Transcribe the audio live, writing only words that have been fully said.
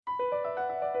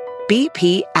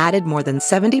BP added more than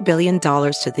 $70 billion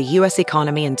to the U.S.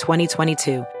 economy in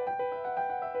 2022.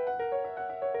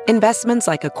 Investments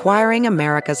like acquiring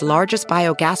America's largest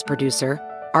biogas producer,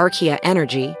 Archaea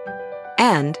Energy,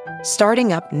 and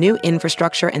starting up new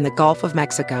infrastructure in the Gulf of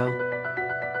Mexico.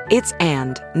 It's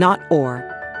and, not or.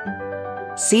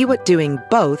 See what doing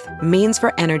both means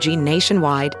for energy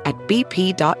nationwide at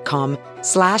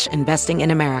bp.com/investing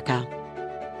in America.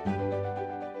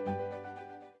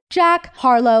 Jack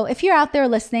Harlow, if you're out there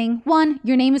listening, 1,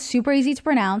 your name is super easy to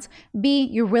pronounce. B,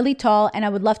 you're really tall and I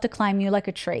would love to climb you like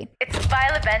a tree. It's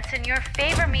Violet Benson, your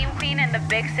favorite meme queen and the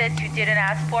big sis you didn't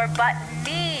ask for but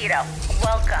need.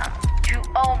 Welcome to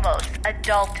Almost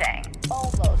Adulting.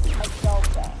 Almost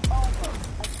Adulting.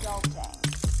 Almost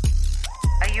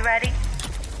Adulting. Are you ready?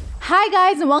 Hi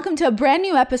guys, and welcome to a brand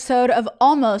new episode of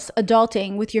Almost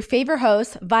Adulting with your favorite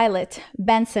host, Violet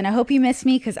Benson. I hope you missed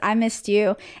me because I missed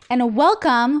you. And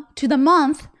welcome to the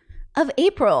month of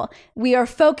April. We are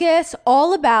focused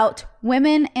all about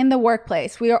women in the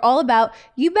workplace. We are all about,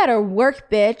 you better work,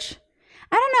 bitch.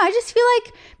 I don't know, I just feel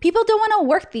like people don't want to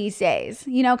work these days.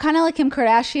 You know, kind of like Kim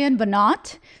Kardashian, but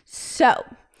not. So,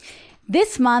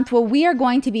 this month, what we are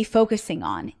going to be focusing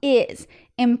on is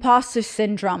imposter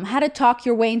syndrome, how to talk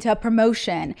your way into a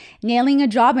promotion, nailing a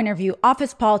job interview,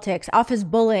 office politics, office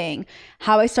bullying,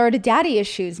 how I started daddy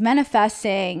issues,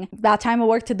 manifesting. That time I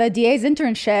worked at the DA's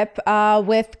internship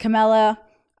with Camilla,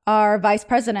 our vice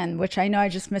president, which I know I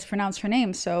just mispronounced her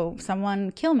name, so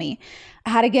someone kill me.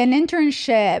 How to get an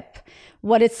internship,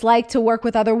 what it's like to work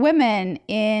with other women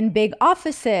in big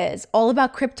offices, all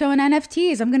about crypto and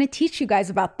NFTs. I'm going to teach you guys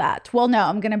about that. Well, no,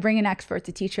 I'm going to bring an expert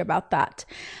to teach you about that.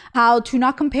 How to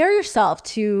not compare yourself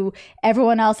to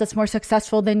everyone else that's more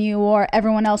successful than you or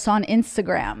everyone else on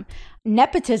Instagram.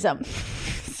 Nepotism.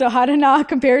 So how to not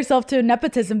compare yourself to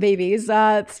nepotism babies.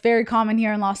 It's very common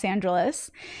here in Los Angeles.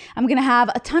 I'm going to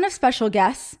have a ton of special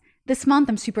guests this month.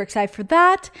 I'm super excited for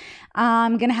that.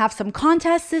 I'm going to have some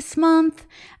contests this month.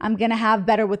 I'm going to have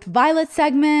Better with Violet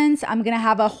segments. I'm going to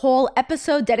have a whole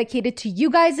episode dedicated to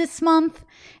you guys this month.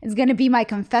 It's going to be my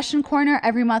confession corner.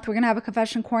 Every month we're going to have a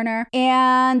confession corner.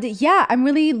 And yeah, I'm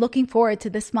really looking forward to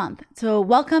this month. So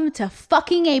welcome to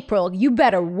fucking April. You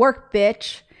better work,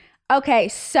 bitch. Okay,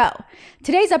 so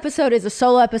today's episode is a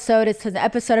solo episode. It's an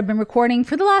episode I've been recording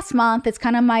for the last month. It's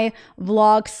kind of my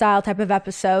vlog style type of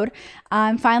episode.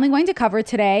 I'm finally going to cover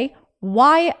today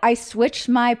why I switched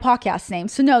my podcast name.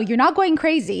 So no, you're not going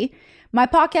crazy. My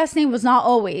podcast name was not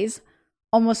always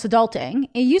Almost Adulting.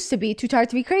 It used to be Too Tired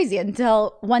to Be Crazy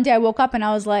until one day I woke up and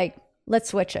I was like, let's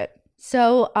switch it.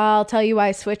 So I'll tell you why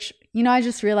I switched. You know, I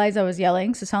just realized I was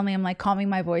yelling. So suddenly I'm like calming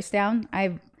my voice down.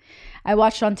 I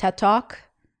watched on TED Talk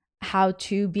how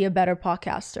to be a better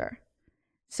podcaster.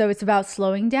 So it's about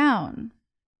slowing down,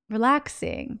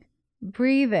 relaxing,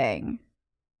 breathing.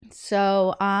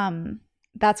 So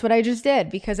that's what I just did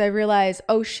because I realized,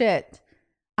 oh shit,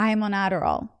 I am on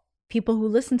Adderall. People who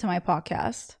listen to my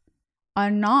podcast are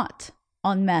not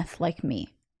on meth like me.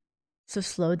 So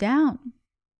slow down,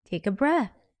 take a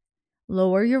breath,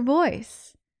 lower your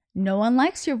voice. No one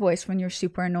likes your voice when you're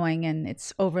super annoying and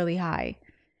it's overly high,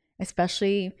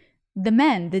 especially the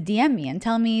men that DM me and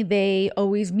tell me they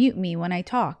always mute me when I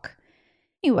talk.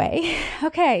 Anyway,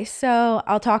 okay, so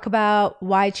I'll talk about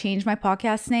why I changed my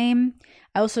podcast name.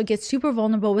 I also get super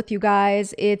vulnerable with you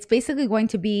guys. It's basically going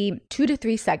to be 2 to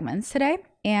 3 segments today.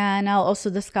 And I'll also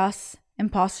discuss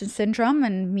imposter syndrome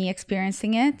and me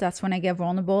experiencing it. That's when I get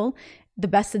vulnerable. The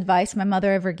best advice my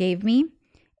mother ever gave me.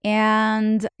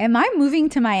 And am I moving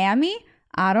to Miami?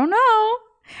 I don't know.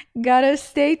 Gotta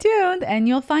stay tuned and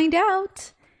you'll find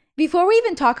out. Before we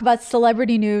even talk about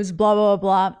celebrity news, blah, blah,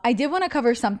 blah, I did want to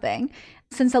cover something.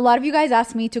 Since a lot of you guys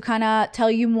asked me to kind of tell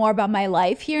you more about my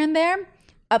life here and there,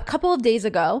 a couple of days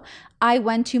ago, I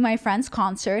went to my friend's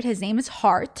concert. His name is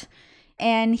Hart,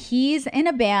 and he's in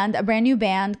a band, a brand new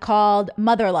band called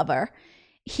Mother Lover.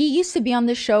 He used to be on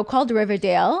this show called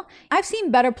Riverdale. I've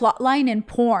seen better plotline in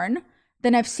porn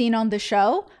than I've seen on the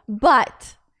show,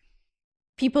 but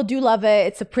people do love it.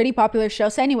 It's a pretty popular show.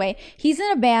 So anyway, he's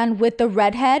in a band with the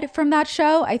redhead from that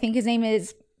show. I think his name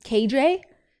is KJ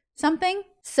something.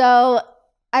 So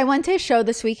I went to a show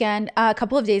this weekend a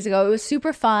couple of days ago. It was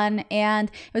super fun. And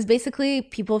it was basically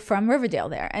people from Riverdale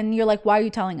there. And you're like, why are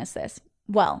you telling us this?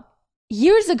 Well,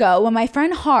 years ago when my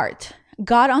friend Hart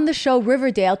got on the show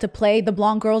Riverdale to play the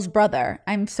blonde girl's brother,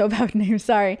 I'm so bad with names,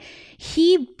 sorry.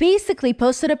 He basically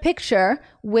posted a picture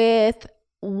with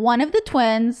one of the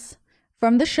twins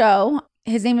from the show.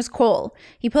 His name is Cole.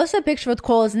 He posted a picture with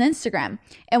Cole as an Instagram.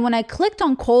 And when I clicked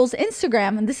on Cole's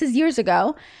Instagram, and this is years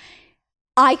ago,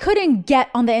 I couldn't get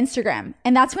on the Instagram.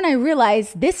 And that's when I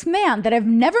realized this man that I've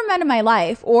never met in my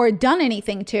life or done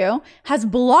anything to has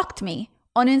blocked me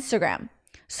on Instagram.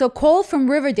 So Cole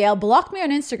from Riverdale blocked me on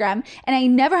Instagram and I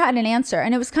never had an answer.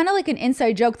 And it was kind of like an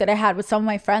inside joke that I had with some of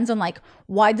my friends on like,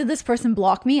 why did this person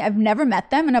block me? I've never met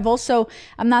them. And I'm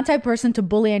not the type of person to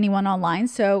bully anyone online.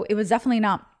 So it was definitely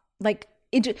not like,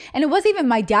 and it wasn't even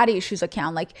my daddy issues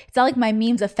account. Like, it's not like my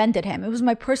memes offended him. It was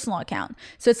my personal account.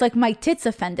 So it's like my tits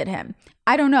offended him.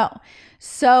 I don't know.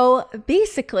 So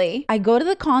basically, I go to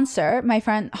the concert, my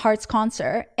friend Hart's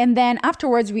concert, and then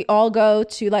afterwards we all go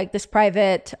to like this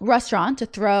private restaurant to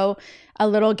throw a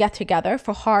little get together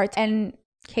for Hart and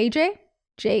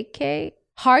JK,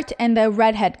 Hart and the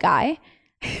redhead guy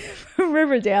from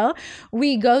Riverdale.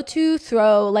 We go to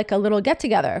throw like a little get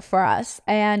together for us,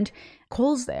 and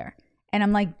Cole's there. And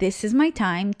I'm like, this is my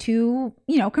time to,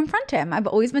 confront him. I've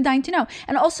always been dying to know.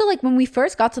 And also, like, when we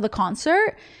first got to the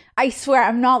concert, I swear,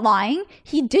 I'm not lying,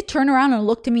 he did turn around and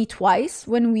look at me twice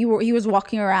when he was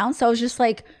walking around. So I was just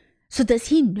like, so does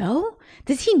he know?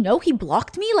 Does he know he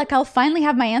blocked me? Like, I'll finally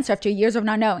have my answer after years of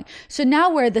not knowing. So now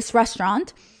we're at this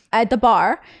restaurant at the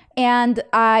bar, and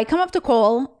I come up to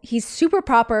Cole. He's super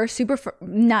proper, super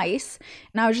nice.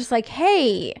 And I was just like,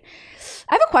 hey,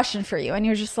 I have a question for you. And he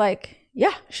was just like,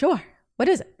 yeah, sure. What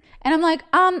is it? And I'm like,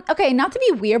 okay, not to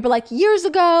be weird, but like years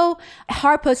ago,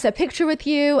 Hart posted a picture with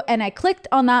you and I clicked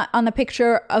on the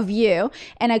picture of you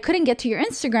and I couldn't get to your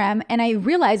Instagram and I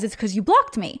realized it's because you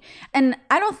blocked me. And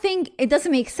I don't think, it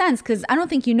doesn't make sense because I don't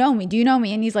think you know me. Do you know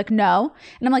me? And he's like, no.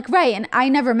 And I'm like, right. And I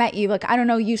never met you. Like, I don't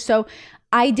know you. So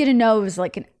I didn't know it was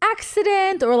like an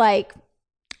accident or like,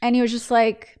 and he was just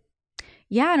like,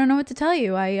 yeah, I don't know what to tell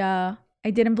you. I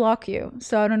didn't block you.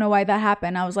 So I don't know why that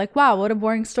happened. I was like, wow, what a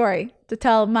boring story to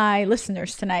tell my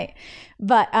listeners tonight.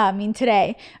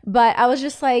 Today. But I was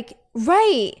just like,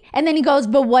 right. And then he goes,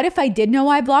 but what if I did know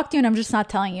I blocked you and I'm just not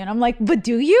telling you? And I'm like, but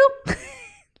do you?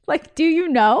 Like, do you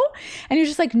know? And he was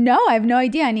just like, no, I have no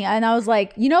idea. And I was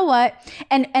like, you know what?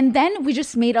 And then we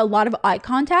just made a lot of eye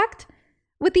contact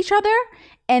with each other.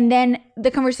 And then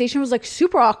the conversation was like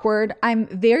super awkward. I'm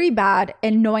very bad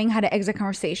at knowing how to exit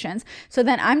conversations. So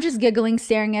then I'm just giggling,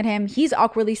 staring at him. He's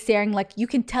awkwardly staring, like you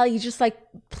can tell he's just like,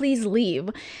 please leave.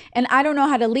 And I don't know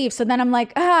how to leave. So then I'm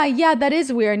like, yeah, that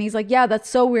is weird. And he's like, yeah, that's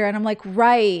so weird. And I'm like,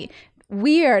 right.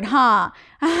 Weird, huh?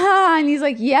 And he's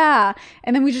like, yeah.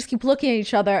 And then we just keep looking at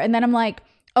each other. And then I'm like,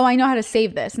 oh, I know how to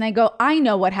save this. And I go, I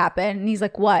know what happened. And he's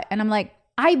like, what? And I'm like,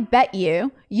 I bet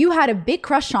you had a big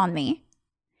crush on me.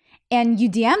 And you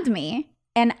DM'd me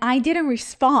and I didn't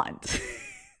respond.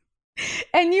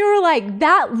 And you were like,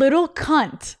 that little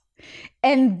cunt.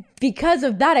 And because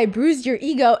of that, I bruised your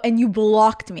ego and you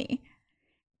blocked me.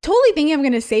 Totally thinking I'm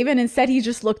going to save it. Instead, he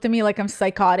just looked at me like I'm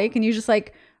psychotic. And you're just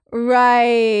like,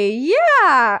 right,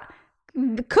 yeah,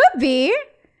 could be.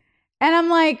 And I'm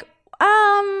like,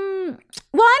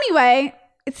 well, anyway,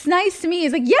 it's nice to meet you.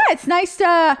 He's like, yeah, it's nice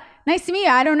to meet you.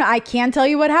 I don't know. I can't tell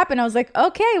you what happened. I was like,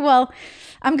 okay, well,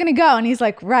 I'm going to go. And he's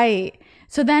like, right.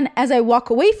 So then as I walk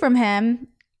away from him,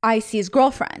 I see his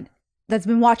girlfriend that's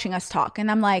been watching us talk. And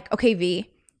I'm like, okay, V,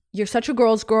 you're such a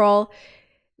girl's girl.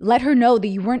 Let her know that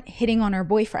you weren't hitting on her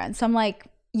boyfriend. So I'm like,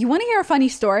 you want to hear a funny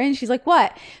story? And she's like,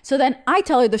 what? So then I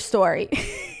tell her the story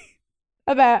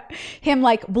about him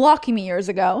like blocking me years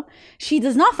ago. She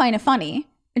does not find it funny.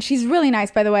 And she's really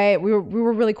nice, by the way. We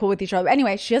were really cool with each other. But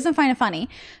anyway, she doesn't find it funny.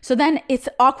 So then it's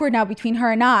awkward now between her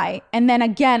and I. And then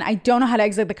again, I don't know how to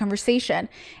exit the conversation.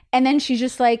 And then she's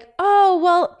just like, oh,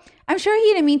 well, I'm sure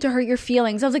he didn't mean to hurt your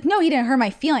feelings. I was like, no, he didn't hurt my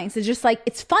feelings. It's just like,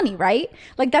 it's funny, right?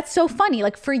 Like, that's so funny.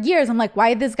 Like, for years, I'm like, why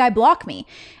did this guy block me?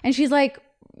 And she's like,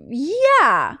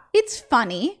 yeah, it's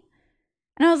funny.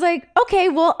 And I was like, okay,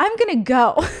 well, I'm going to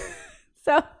go.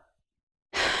 So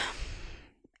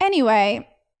anyway,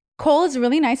 Cole is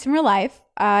really nice in real life.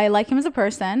 I like him as a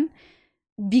person.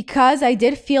 Because I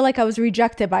did feel like I was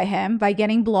rejected by him by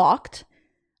getting blocked,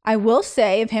 I will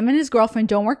say if him and his girlfriend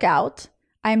don't work out,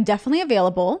 I am definitely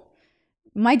available.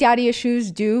 My daddy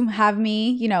issues do have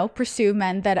me, pursue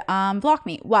men that block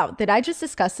me. Wow, did I just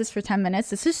discuss this for 10 minutes?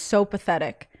 This is so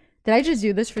pathetic. Did I just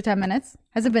do this for 10 minutes?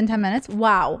 Has it been 10 minutes?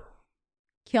 Wow.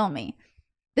 Kill me.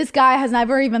 This guy has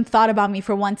never even thought about me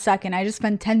for 1 second. I just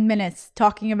spent 10 minutes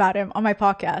talking about him on my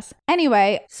podcast.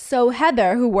 Anyway, so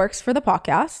Heather, who works for the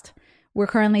podcast, we're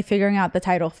currently figuring out the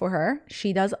title for her.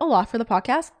 She does a lot for the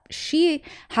podcast. She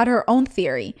had her own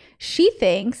theory. She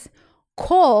thinks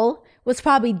Cole was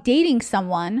probably dating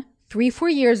someone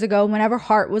 3-4 years ago whenever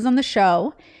Hart was on the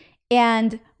show.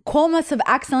 And Cole must have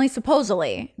accidentally,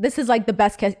 supposedly, this is like the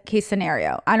best case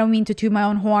scenario. I don't mean to toot my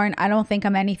own horn. I don't think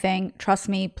I'm anything. Trust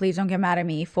me, please don't get mad at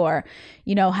me for,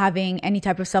 having any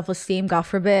type of self-esteem, God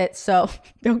forbid. So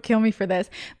don't kill me for this.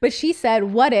 But she said,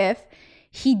 what if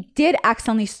he did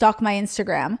accidentally stalk my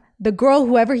Instagram? The girl,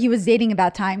 whoever he was dating at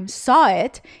that time, saw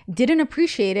it, didn't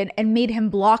appreciate it, and made him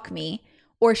block me,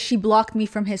 or she blocked me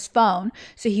from his phone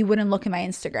so he wouldn't look at my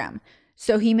Instagram.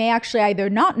 So he may actually either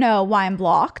not know why I'm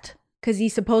blocked, because he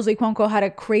supposedly, quote unquote, had a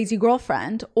crazy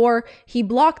girlfriend, or he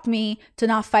blocked me to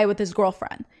not fight with his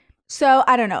girlfriend. So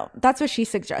I don't know. That's what she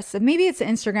suggested. Maybe it's an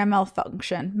Instagram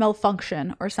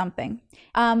malfunction or something.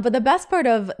 But the best part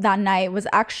of that night was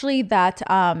actually that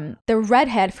the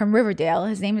redhead from Riverdale,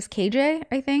 his name is KJ,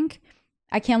 I think.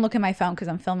 I can't look at my phone because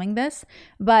I'm filming this.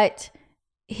 But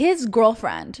his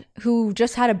girlfriend, who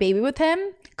just had a baby with him,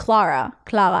 Clara,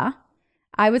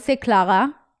 I would say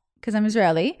Clara because I'm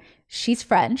Israeli. She's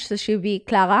French, so she would be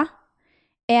Clara.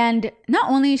 And not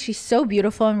only is she so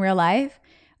beautiful in real life,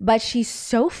 but she's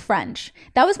so French.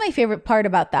 That was my favorite part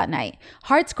about that night.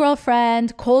 Hart's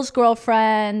girlfriend, Cole's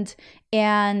girlfriend,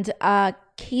 and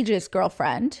Cage's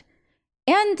girlfriend,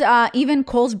 and even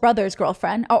Cole's brother's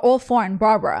girlfriend are all foreign,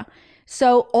 Barbara.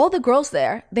 So all the girls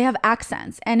there, they have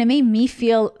accents, and it made me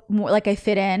feel more like I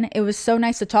fit in. It was so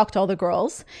nice to talk to all the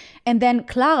girls. And then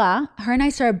Clara, her and I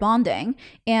started bonding.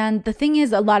 And the thing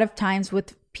is, a lot of times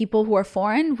with people who are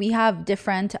foreign, we have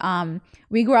different,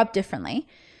 we grew up differently.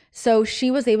 So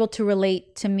she was able to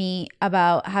relate to me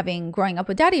about growing up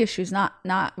with daddy issues,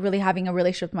 not really having a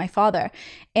relationship with my father.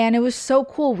 And it was so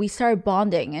cool. We started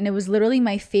bonding, and it was literally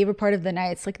my favorite part of the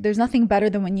night. It's like, there's nothing better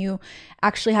than when you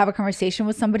actually have a conversation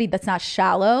with somebody that's not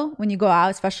shallow when you go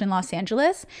out, especially in Los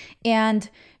Angeles. And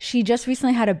she just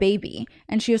recently had a baby,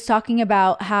 and she was talking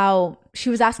about how she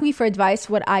was asking me for advice,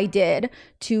 what I did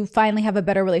to finally have a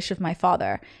better relationship with my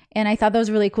father. And I thought that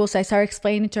was really cool. So I started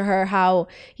explaining to her how,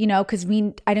 because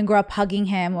I didn't grow up hugging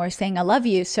him or saying I love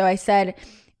you. So I said,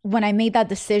 when I made that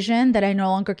decision that I no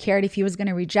longer cared if he was going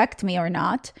to reject me or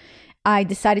not, I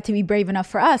decided to be brave enough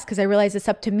for us, because I realized it's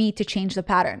up to me to change the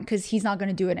pattern, because he's not going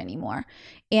to do it anymore.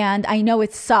 And I know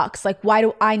it sucks. Like, why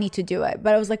do I need to do it?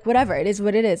 But I was like, whatever, it is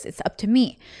what it is. It's up to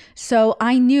me. So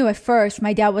I knew at first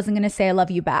my dad wasn't going to say I love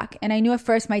you back. And I knew at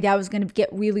first my dad was going to get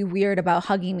really weird about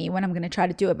hugging me when I'm going to try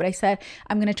to do it. But I said,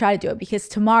 I'm going to try to do it, because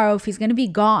tomorrow, if he's going to be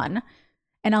gone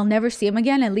and I'll never see him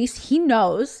again, at least he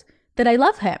knows that I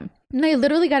love him. And I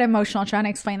literally got emotional trying to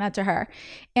explain that to her.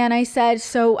 And I said,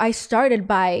 so I started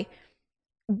by,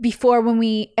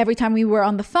 every time we were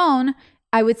on the phone,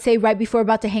 I would say right before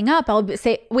about to hang up, I would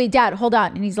say, wait, Dad, hold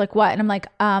on. And he's like, what? And I'm like,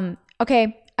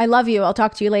 okay, I love you. I'll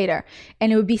talk to you later.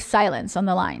 And it would be silence on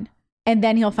the line. And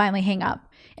then he'll finally hang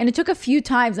up. And it took a few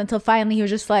times until finally he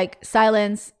was just like,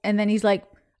 silence. And then he's like,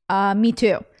 me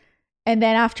too. And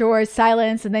then afterwards,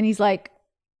 silence. And then he's like,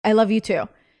 I love you too.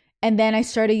 And then I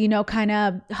started, kind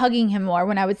of hugging him more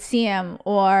when I would see him,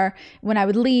 or when I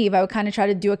would leave, I would kind of try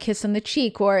to do a kiss on the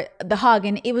cheek or the hug.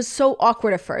 And it was so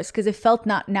awkward at first because it felt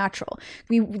not natural.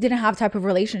 We didn't have a type of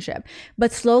relationship,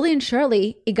 but slowly and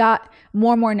surely it got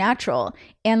more and more natural.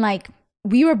 And like,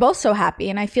 we were both so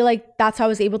happy. And I feel like that's how I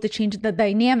was able to change the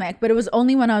dynamic. But it was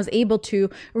only when I was able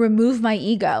to remove my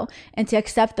ego and to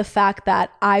accept the fact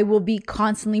that I will be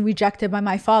constantly rejected by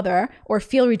my father, or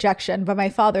feel rejection by my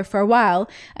father for a while,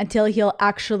 until he'll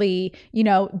actually,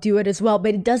 do it as well.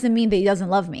 But it doesn't mean that he doesn't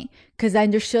love me, because I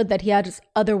understood that he had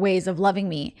other ways of loving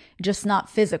me, just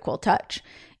not physical touch.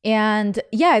 And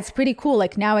yeah, it's pretty cool.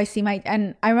 Like, now I see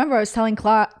and I remember I was telling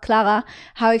Clara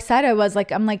how excited I was.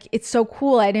 Like, I'm like, it's so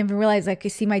cool. I didn't even realize, like, I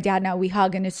see my dad now, we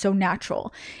hug, and it's so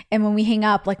natural. And when we hang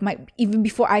up, like, even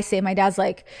before I say it, my dad's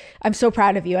like, I'm so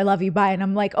proud of you. I love you. Bye. And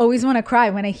I'm like, always want to cry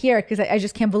when I hear it, because I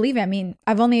just can't believe it. I mean,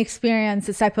 I've only experienced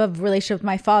this type of relationship with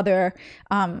my father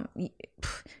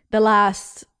the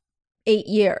last 8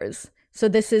 years. So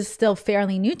this is still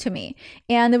fairly new to me.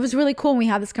 And it was really cool when we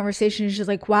had this conversation. She's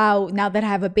like, wow, now that I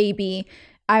have a baby,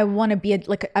 I want to be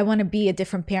a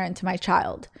different parent to my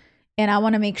child. And I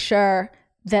want to make sure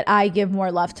that I give more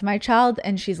love to my child.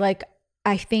 And she's like,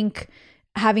 I think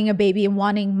having a baby and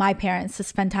wanting my parents to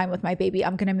spend time with my baby,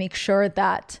 I'm going to make sure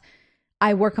that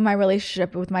I work on my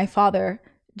relationship with my father.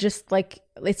 Just like,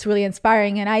 it's really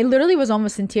inspiring. And I literally was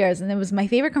almost in tears, and it was my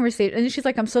favorite conversation. And she's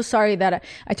like, I'm so sorry that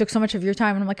I took so much of your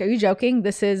time. And I'm like, are you joking?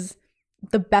 This is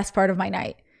the best part of my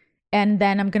night. And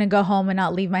then I'm going to go home and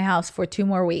not leave my house for 2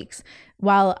 more weeks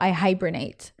while I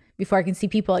hibernate before I can see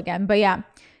people again. But yeah,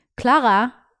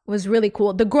 Clara was really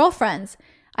cool. The girlfriends,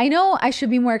 I know I should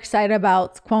be more excited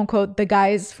about, quote unquote, the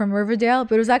guys from Riverdale,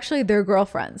 but it was actually their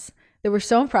girlfriends. They were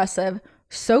so impressive,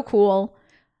 so cool.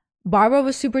 Barbara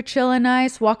was super chill and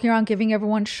nice, walking around giving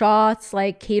everyone shots,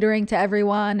 like catering to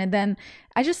everyone. And then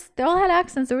they all had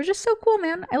accents. They were just so cool,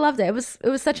 man. I loved it. It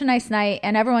was such a nice night.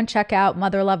 And everyone check out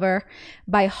Mother Lover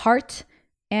by Heart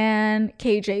and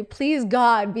KJ. Please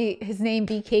God, his name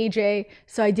be KJ,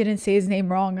 so I didn't say his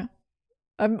name wrong.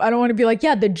 I don't want to be like,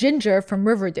 yeah, the ginger from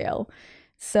Riverdale.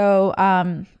 So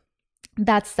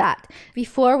that's that.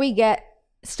 Before we get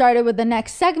started with the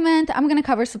next segment, I'm going to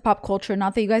cover some pop culture.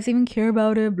 Not that you guys even care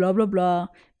about it, blah, blah, blah.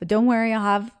 But don't worry, I'll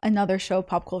have another show,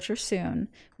 Pop Culture, soon,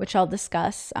 which I'll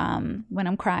discuss when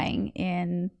I'm crying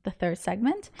in the third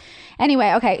segment.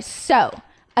 Anyway, okay, so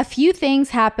a few things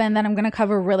happened that I'm going to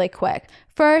cover really quick.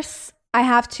 First, I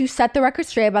have to set the record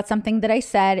straight about something that I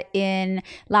said in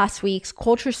last week's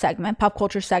culture segment, pop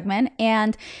culture segment,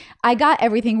 and I got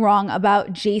everything wrong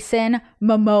about Jason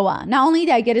Momoa. Not only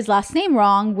did I get his last name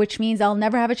wrong, which means I'll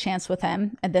never have a chance with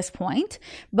him at this point,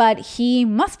 but he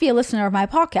must be a listener of my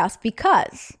podcast,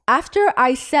 because after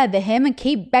I said that him and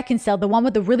Kate Beckinsale, the one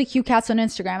with the really cute cats on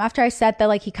Instagram, after I said that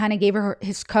like he kind of gave her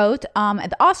his coat at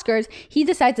the Oscars, he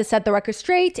decided to set the record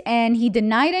straight and he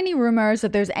denied any rumors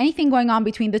that there's anything going on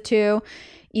between the two,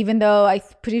 even though I'm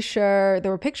pretty sure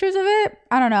there were pictures of it.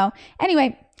 I don't know.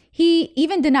 Anyway, he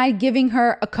even denied giving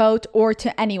her a coat or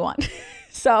to anyone.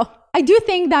 So I do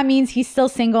think that means he's still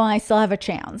single and I still have a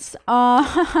chance.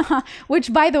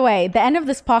 Which, by the way, the end of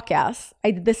this podcast,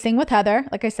 I did this thing with Heather.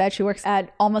 Like I said, she works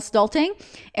at Almost Adulting,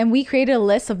 and we created a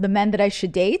list of the men that I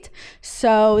should date.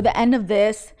 So the end of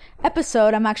this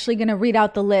episode, I'm actually going to read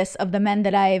out the list of the men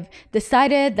that I've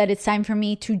decided that it's time for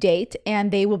me to date,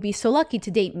 and they will be so lucky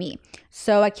to date me.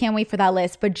 So I can't wait for that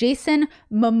list. But Jason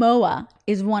Momoa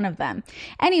is one of them.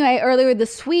 Anyway, earlier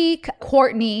this week,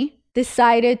 Kourtney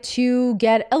decided to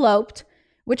get eloped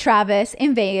with Travis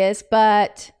in Vegas,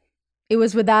 but it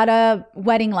was without a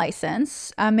wedding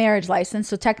license, a marriage license.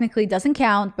 So technically it doesn't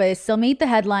count, but it still made the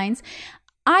headlines.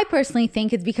 I personally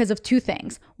think it's because of two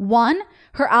things. One,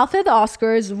 her outfit at the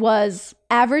Oscars was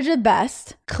average at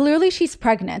best. Clearly she's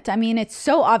pregnant. I mean, it's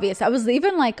so obvious. I was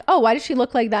even like, oh, why does she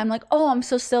look like that? I'm like, oh, I'm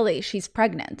so silly. She's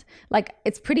pregnant. Like,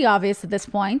 it's pretty obvious at this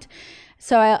point.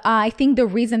 So I think the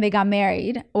reason they got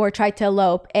married or tried to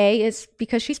elope, A, is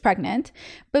because she's pregnant,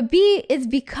 but B, is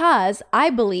because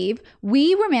I believe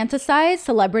we romanticize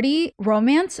celebrity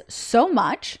romance so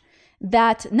much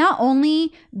that not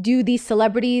only do these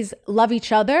celebrities love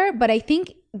each other, but I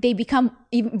think they become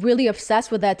even really obsessed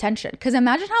with the attention. Because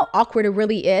imagine how awkward it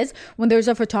really is when there's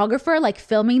a photographer like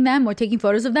filming them or taking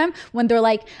photos of them when they're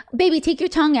like, baby, take your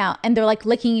tongue out, and they're like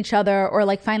licking each other or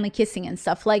like finally kissing and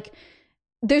stuff. Like,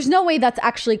 there's no way that's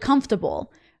actually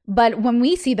comfortable. But when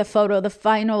we see the photo, the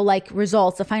final like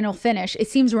results, the final finish, it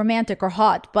seems romantic or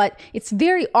hot, but it's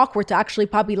very awkward to actually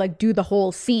probably like do the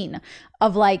whole scene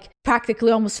of like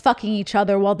practically almost fucking each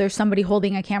other while there's somebody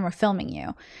holding a camera filming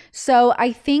you. So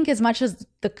I think as much as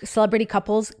the celebrity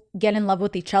couples get in love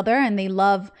with each other and they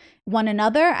love one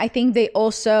another, I think they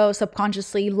also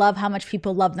subconsciously love how much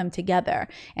people love them together.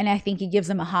 And I think it gives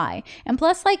them a high. And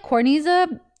plus, like, Kourtney's a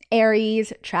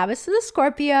Aries, Travis is a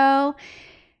Scorpio.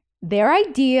 They're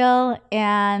ideal,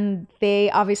 and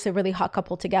they obviously a really hot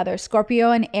couple together.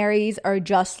 Scorpio and Aries are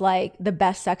just like the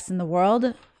best sex in the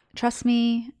world. Trust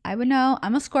me, I would know.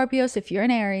 I'm a Scorpio, so if you're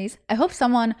an Aries, I hope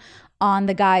someone on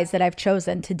the guys that I've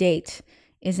chosen to date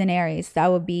is an Aries. That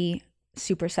would be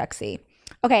super sexy.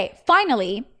 Okay,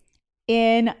 finally,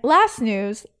 in last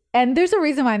news, and there's a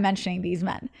reason why I'm mentioning these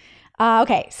men.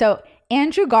 Okay, so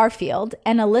Andrew Garfield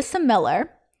and Alyssa Miller,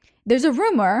 there's a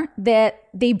rumor that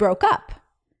they broke up.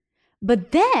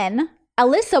 But then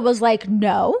Alyssa was like,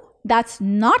 no, that's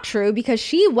not true, because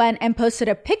she went and posted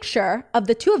a picture of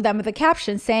the two of them with a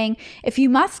caption saying, if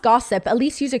you must gossip, at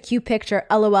least use a cute picture.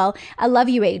 LOL. I love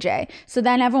you, AJ. So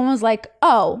then everyone was like,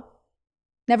 oh,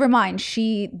 never mind.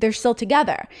 They're still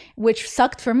together, which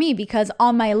sucked for me because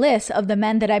on my list of the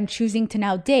men that I'm choosing to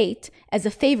now date as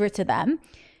a favor to them,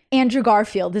 Andrew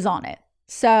Garfield is on it.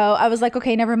 So I was like,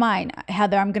 okay, never mind,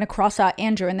 Heather, I'm going to cross out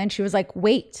Andrew. And then she was like,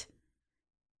 wait,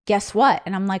 guess what?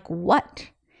 And I'm like, what?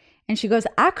 And she goes,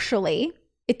 actually,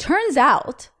 it turns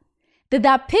out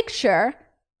that picture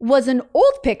was an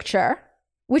old picture,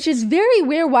 which is very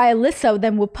weird why Alyssa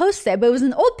then would post it, but it was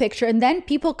an old picture. And then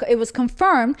it was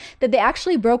confirmed that they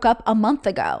actually broke up a month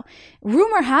ago.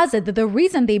 Rumor has it that the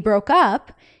reason they broke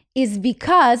up is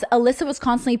because Alyssa was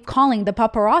constantly calling the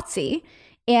paparazzi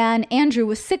and Andrew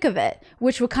was sick of it,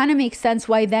 which would kind of make sense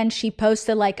why then she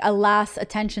posted like a last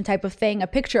attention type of thing, a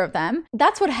picture of them.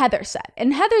 That's what Heather said.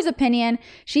 In Heather's opinion,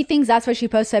 she thinks that's why she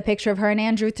posted a picture of her and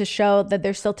Andrew, to show that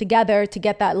they're still together, to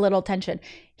get that little attention.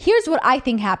 Here's what I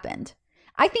think happened.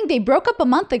 I think they broke up a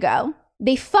month ago,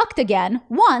 they fucked again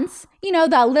once, you know,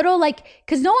 that little like,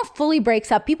 because no one fully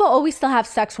breaks up. People always still have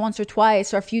sex once or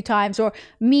twice or a few times, or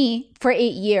me for 8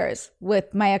 years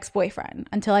with my ex-boyfriend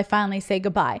until I finally say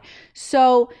goodbye.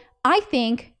 So I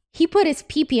think he put his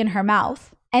pee-pee in her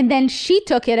mouth and then she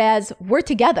took it as we're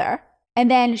together. And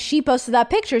then she posted that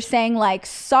picture saying like,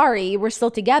 sorry, we're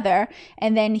still together.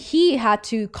 And then he had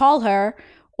to call her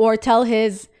or tell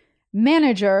his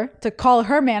manager to call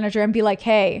her manager and be like,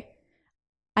 hey,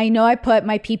 I know I put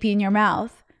my pee-pee in your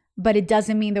mouth, but it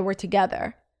doesn't mean that we're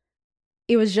together.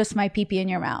 It was just my pee-pee in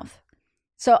your mouth.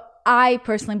 So I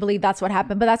personally believe that's what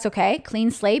happened, but that's okay. Clean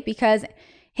slate, because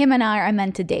him and I are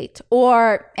meant to date,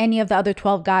 or any of the other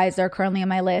 12 guys that are currently on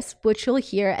my list, which you'll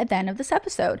hear at the end of this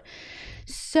episode.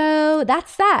 So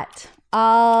that's that.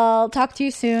 I'll talk to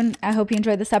you soon. I hope you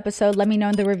enjoyed this episode. Let me know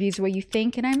in the reviews what you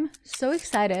think. And I'm so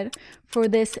excited for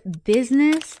this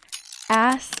business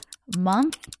ass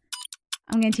month.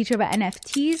 I'm going to teach you about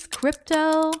NFTs,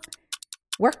 crypto,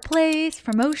 workplace,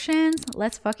 promotions.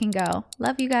 Let's fucking go.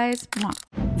 Love you guys. Mwah.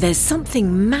 There's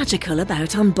something magical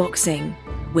about unboxing.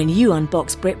 When you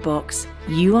unbox BritBox,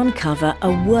 you uncover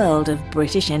a world of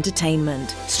British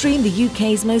entertainment. Stream the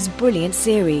UK's most brilliant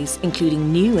series,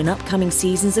 including new and upcoming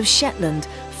seasons of Shetland,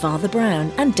 Father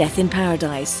Brown and Death in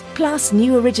Paradise. Plus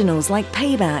new originals like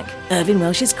Payback, Irving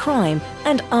Welsh's Crime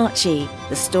and Archie,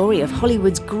 the story of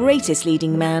Hollywood's greatest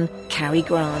leading man, Cary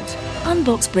Grant.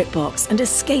 Unbox BritBox and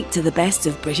escape to the best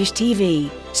of British TV.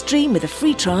 Stream with a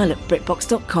free trial at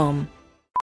BritBox.com.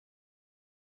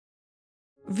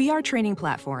 VR training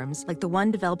platforms, like the one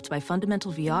developed by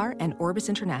Fundamental VR and Orbis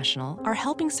International, are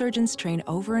helping surgeons train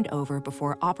over and over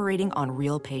before operating on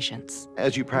real patients.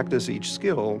 As you practice each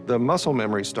skill, the muscle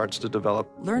memory starts to develop.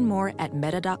 Learn more at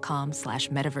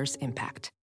meta.com/metaverseimpact.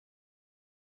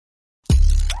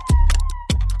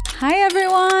 Hi,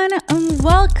 everyone, and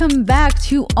welcome back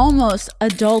to Almost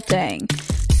Adulting.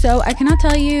 So I cannot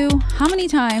tell you how many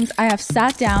times I have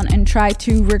sat down and tried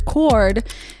to record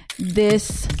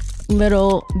this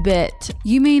little bit.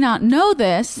 You may not know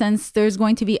this since there's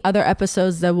going to be other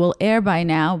episodes that will air by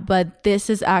now, but this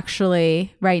is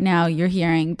actually, right now you're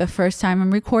hearing the first time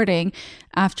I'm recording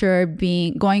after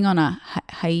going on a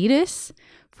hiatus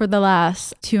for the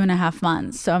last 2.5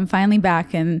 months. So I'm finally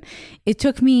back, and it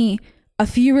took me a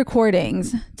few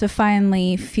recordings to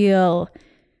finally feel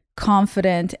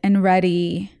confident and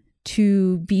ready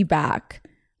to be back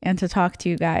and to talk to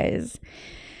you guys.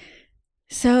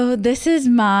 So this is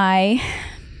my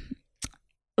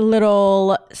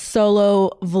little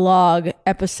solo vlog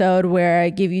episode where I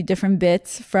give you different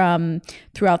bits from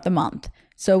throughout the month.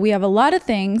 So we have a lot of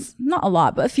things, not a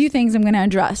lot, but a few things I'm going to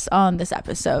address on this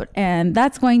episode. And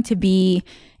that's going to be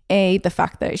the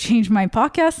fact that I changed my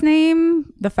podcast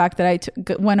name, the fact that I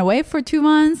went away for 2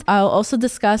 months. I'll also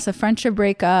discuss a friendship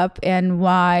breakup and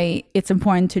why it's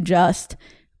important to just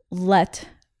let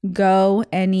go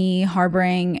any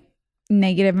harboring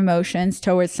negative emotions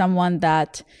towards someone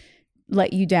that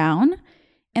let you down.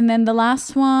 And then the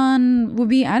last one would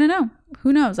be, I don't know,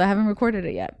 who knows? I haven't recorded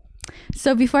it yet.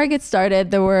 So before I get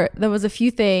started, there was a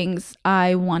few things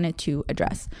I wanted to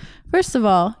address. First of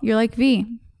all, you're like, V,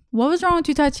 what was wrong with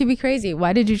Too Tired to Be Crazy?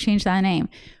 Why did you change that name?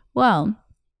 Well,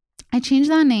 I changed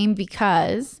that name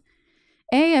because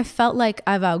A, I felt like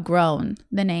I've outgrown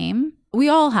the name. We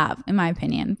all have, in my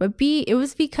opinion. But B, it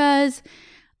was because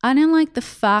I didn't like the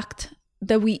fact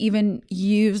that we even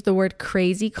use the word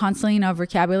crazy constantly in our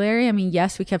vocabulary. I mean,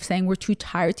 yes, we kept saying we're too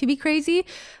tired to be crazy,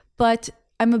 but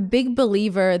I'm a big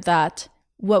believer that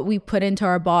what we put into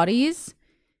our bodies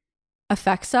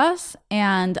affects us.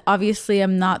 And obviously,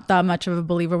 I'm not that much of a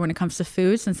believer when it comes to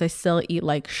food, since I still eat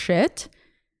like shit,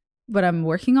 but I'm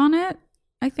working on it,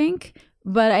 I think.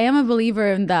 But I am a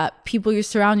believer in that people you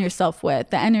surround yourself with,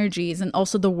 the energies, and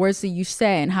also the words that you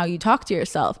say and how you talk to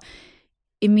yourself,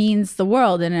 it means the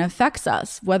world and it affects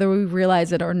us, whether we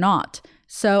realize it or not.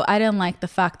 So I didn't like the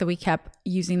fact that we kept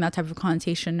using that type of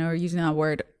connotation or using that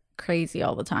word crazy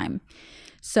all the time.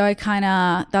 So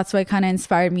that's why it kind of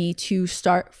inspired me to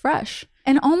start fresh.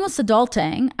 And Almost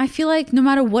Adulting, I feel like no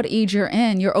matter what age you're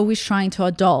in, you're always trying to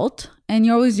adult and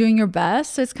you're always doing your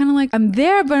best. So it's kind of like, I'm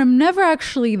there, but I'm never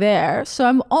actually there. So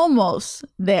I'm almost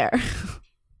there.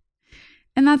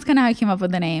 And that's kind of how I came up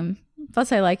with the name.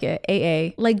 Plus, I like it.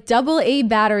 AA. Like AA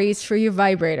batteries for your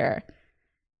vibrator.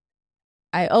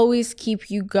 I always keep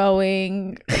you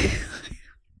going.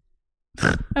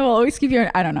 I will always keep you.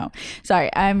 I don't know. Sorry,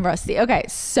 I'm rusty. Okay,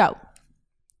 so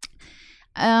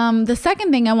the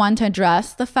second thing I want to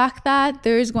address, the fact that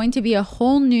there's going to be a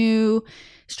whole new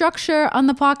structure on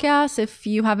the podcast. If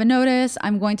you haven't noticed,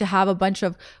 I'm going to have a bunch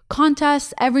of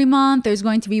contests every month. There's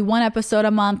going to be one episode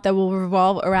a month that will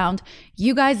revolve around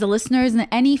you guys, the listeners, and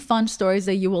any fun stories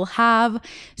that you will have.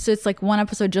 So it's like one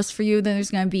episode just for you. Then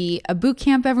there's going to be a boot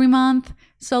camp every month,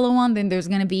 solo one. Then there's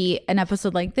going to be an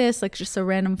episode like this, like just a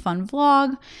random fun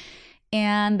vlog.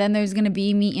 And then there's going to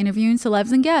be me interviewing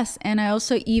celebs and guests. And I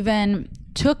also even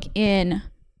took in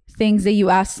things that you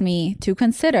asked me to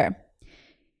consider.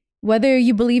 Whether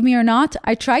you believe me or not,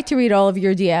 I try to read all of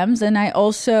your DMs, and I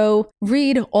also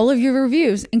read all of your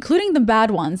reviews, including the bad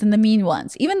ones and the mean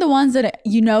ones. Even the ones that,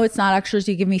 you know, it's not actually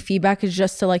to give me feedback, it's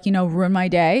just to, like, you know, ruin my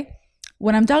day.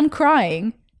 When I'm done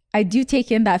crying, I do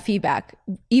take in that feedback.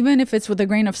 Even if it's with a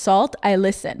grain of salt, I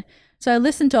listen. So I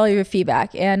listened to all your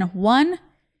feedback, and one,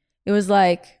 it was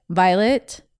like,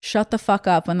 Violet, shut the fuck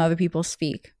up when other people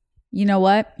speak. You know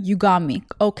what? You got me.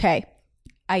 Okay.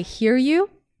 I hear you.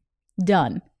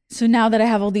 Done. So now that I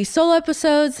have all these solo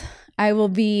episodes, I will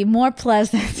be more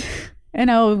pleasant and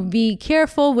I will be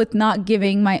careful with not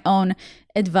giving my own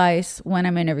advice when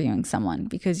I'm interviewing someone,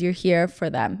 because you're here for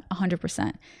them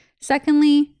 100%.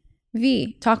 Secondly,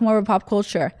 V, talk more about pop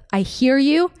culture. I hear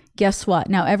you. Guess what?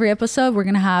 Now, every episode, we're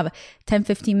going to have 10,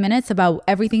 15 minutes about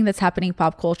everything that's happening in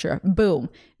pop culture. Boom.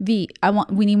 V,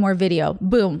 we need more video.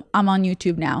 Boom. I'm on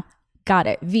YouTube now. Got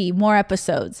it. V, more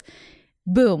episodes.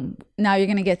 Boom. Now you're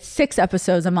going to get 6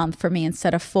 episodes a month from me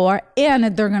instead of 4. And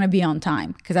they're going to be on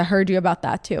time, because I heard you about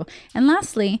that too. And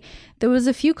lastly, there was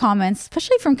a few comments,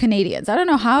 especially from Canadians. I don't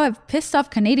know how I've pissed off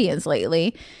Canadians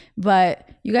lately, but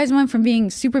you guys went from being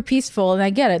super peaceful, and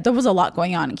I get it. There was a lot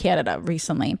going on in Canada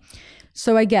recently.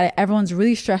 So I get it. Everyone's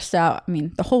really stressed out. I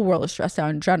mean, the whole world is stressed out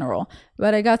in general.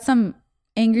 But I got some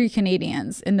angry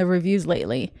Canadians in the reviews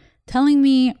lately telling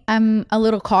me I'm a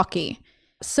little cocky.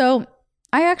 So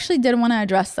I actually did want to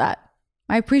address that.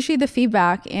 I appreciate the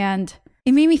feedback, and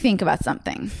it made me think about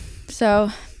something. So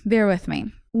bear with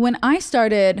me. When I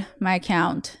started my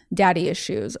account, Daddy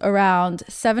Issues, around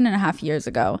 7.5 years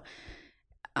ago,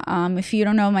 if you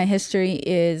don't know, my history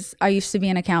is I used to be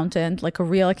an accountant, like a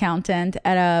real accountant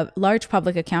at a large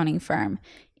public accounting firm.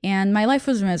 And my life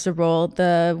was miserable.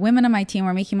 The women on my team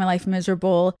were making my life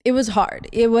miserable. It was hard.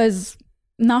 It was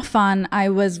not fun. It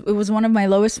was one of my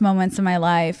lowest moments in my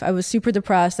life. I was super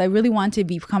depressed. I really wanted to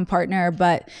become partner,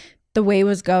 but the way it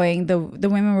was going, the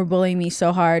women were bullying me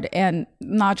so hard, and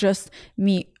not just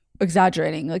me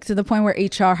exaggerating, like to the point where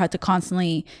HR had to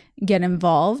constantly get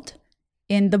involved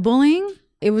in the bullying.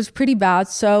 It was pretty bad.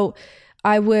 So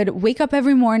I would wake up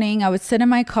every morning. I would sit in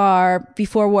my car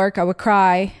before work. I would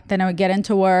cry. Then I would get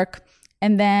into work.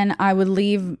 And then I would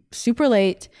leave super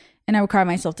late and I would cry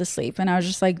myself to sleep. And I was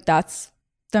just like, that's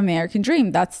the American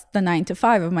dream. That's the 9 to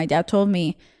 5. My dad told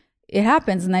me it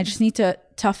happens and I just need to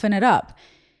toughen it up.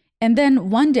 And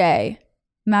then one day,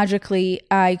 magically,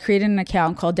 I created an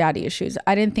account called Daddy Issues.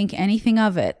 I didn't think anything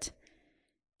of it.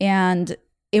 And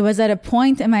it was at a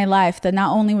point in my life that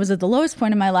not only was it the lowest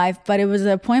point in my life, but it was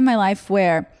a point in my life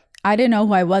where I didn't know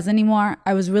who I was anymore.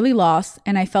 I was really lost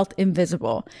and I felt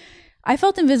invisible. I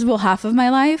felt invisible half of my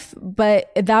life,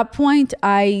 but at that point,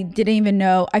 I didn't even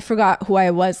know. I forgot who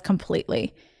I was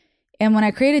completely. And when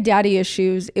I created Daddy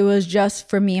Issues, it was just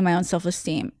for me and my own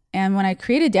self-esteem. And when I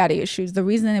created Daddy Issues, the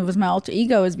reason it was my alter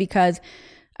ego is because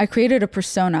I created a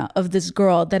persona of this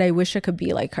girl that I wish I could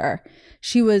be like her.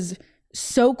 She was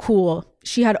so cool.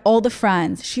 She had all the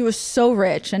friends. She was so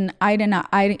rich, and I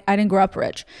didn't grow up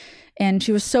rich. And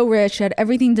she was so rich. She had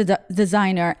everything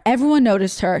designer. Everyone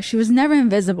noticed her. She was never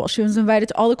invisible. She was invited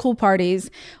to all the cool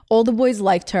parties. All the boys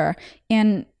liked her.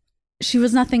 And she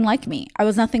was nothing like me. I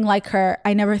was nothing like her.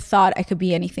 I never thought I could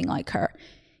be anything like her.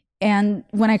 And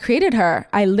when I created her,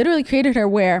 I literally created her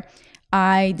where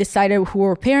I decided who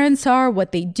her parents are,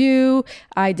 what they do.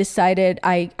 I decided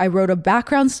I wrote a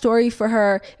background story for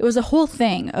her. It was a whole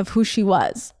thing of who she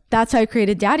was. That's how I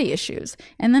created Daddy Issues.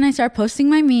 And then I started posting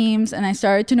my memes, and I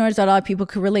started to notice that a lot of people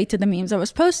could relate to the memes I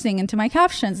was posting and to my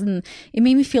captions, and it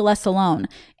made me feel less alone.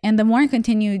 And the more I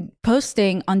continued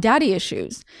posting on Daddy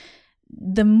Issues,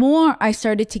 the more I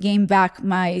started to gain back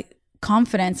my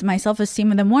confidence, my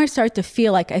self-esteem, and the more I started to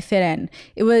feel like I fit in.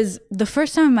 It was the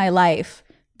first time in my life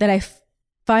that I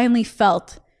finally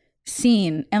felt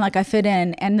seen and like I fit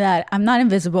in and that I'm not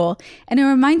invisible. And it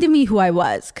reminded me who I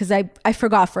was, because I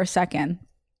forgot for a second.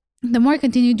 The more I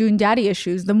continued doing Daddy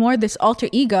Issues, the more this alter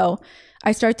ego,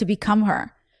 I started to become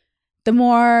her. The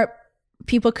more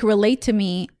people could relate to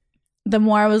me, the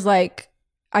more I was like,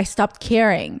 I stopped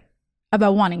caring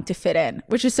about wanting to fit in,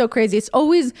 which is so crazy. It's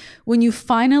always when you're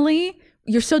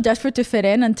so desperate to fit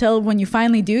in until when you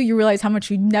finally do, you realize how much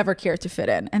you never care to fit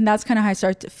in. And that's kind of how I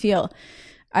started to feel.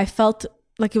 I felt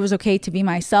like it was okay to be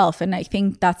myself. And I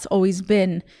think that's always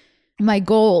been my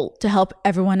goal, to help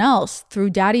everyone else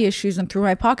through daddy issues and through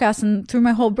my podcast and through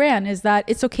my whole brand, is that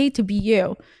it's okay to be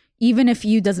you, even if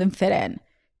you doesn't fit in.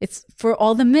 It's for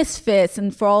all the misfits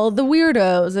and for all the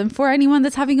weirdos and for anyone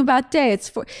that's having a bad day. It's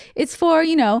for,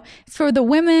 you know, it's for the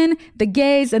women, the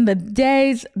gays and the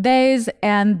theys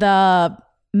and the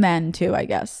men too, I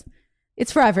guess.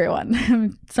 It's for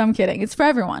everyone. So I'm kidding. It's for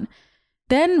everyone.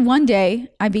 Then one day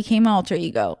I became my alter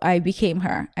ego. I became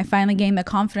her. I finally gained the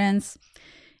confidence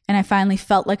and I finally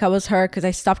felt like I was her because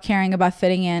I stopped caring about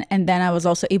fitting in. And then I was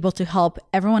also able to help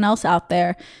everyone else out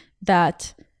there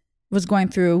that was going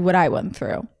through what I went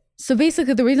through. So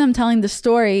basically the reason I'm telling the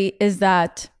story is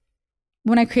that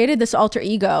when I created this alter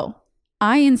ego,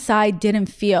 I inside didn't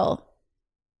feel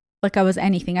like I was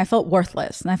anything. I felt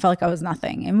worthless and I felt like I was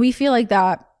nothing. And we feel like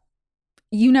that.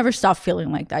 You never stop feeling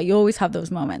like that. You always have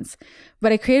those moments.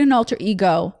 But I created an alter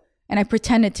ego and I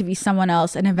pretended to be someone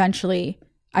else. And eventually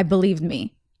I believed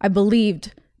me. I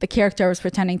believed the character I was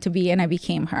pretending to be and I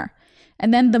became her.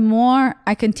 And then the more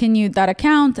I continued that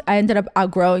account, I ended up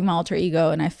outgrowing my alter ego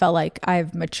and I felt like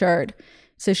I've matured.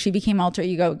 So she became alter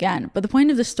ego again. But the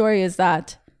point of the story is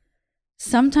that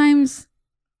sometimes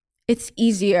it's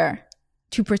easier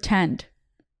to pretend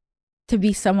to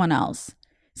be someone else.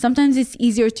 Sometimes it's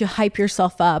easier to hype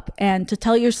yourself up and to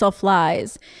tell yourself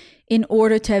lies in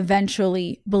order to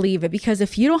eventually believe it. Because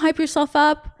if you don't hype yourself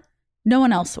up, no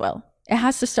one else will. It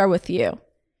has to start with you.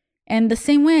 And the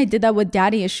same way I did that with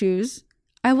daddy issues,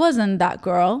 I wasn't that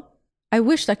girl. I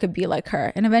wished I could be like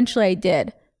her. And eventually I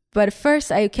did. But at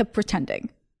first I kept pretending.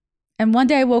 And one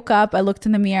day I woke up, I looked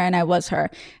in the mirror and I was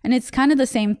her. And it's kind of the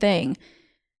same thing.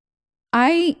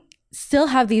 I still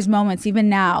have these moments even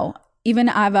now. Even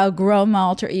I've outgrown my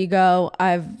alter ego.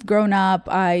 I've grown up.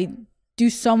 I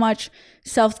do so much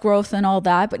self-growth and all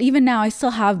that. But even now, I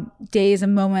still have days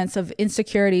and moments of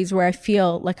insecurities where I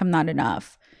feel like I'm not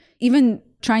enough. Even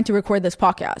trying to record this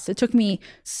podcast, it took me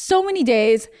so many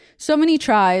days, so many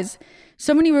tries,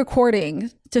 so many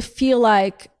recordings to feel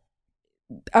like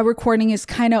a recording is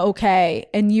kind of okay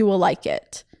and you will like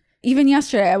it. Even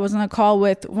yesterday, I was on a call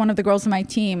with one of the girls on my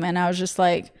team and I was just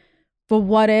like, but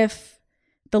what if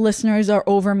the listeners are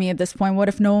over me at this point? What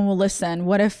if no one will listen?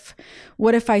 What if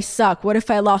I suck? What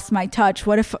if I lost my touch?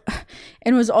 What if,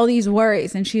 and it was all these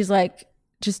worries. And she's like,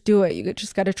 just do it. You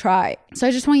just got to try. So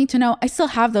I just want you to know, I still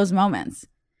have those moments.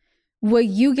 What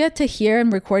you get to hear in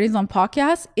recordings on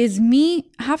podcasts is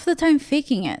me half the time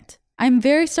faking it. I'm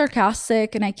very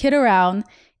sarcastic and I kid around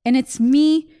and it's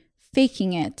me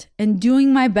faking it and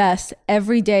doing my best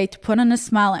every day to put on a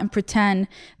smile and pretend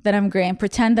that I'm great and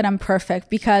pretend that I'm perfect,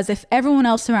 because if everyone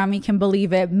else around me can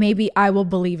believe it, maybe I will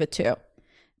believe it too.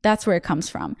 That's where it comes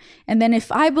from. And then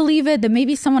if I believe it, then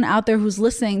maybe someone out there who's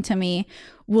listening to me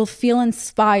will feel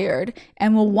inspired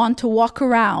and will want to walk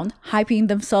around hyping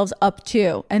themselves up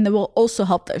too. And that will also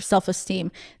help their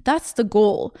self-esteem. That's the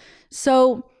goal.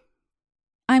 So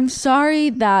I'm sorry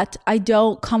that I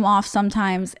don't come off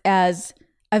sometimes as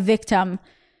a victim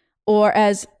or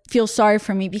as feel sorry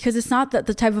for me, because it's not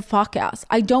the type of podcast.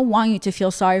 I don't want you to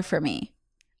feel sorry for me.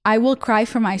 I will cry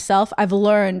for myself. I've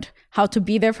learned how to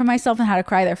be there for myself and how to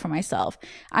cry there for myself.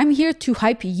 I'm here to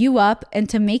hype you up and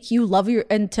to make you love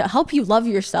and to help you love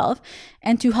yourself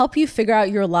and to help you figure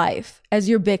out your life as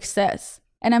your big sis.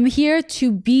 And I'm here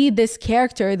to be this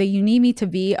character that you need me to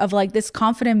be, of like this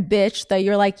confident bitch that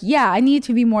you're like, yeah, I need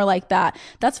to be more like that.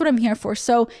 That's what I'm here for.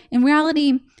 So in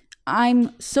reality,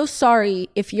 I'm so sorry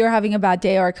if you're having a bad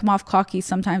day or I come off cocky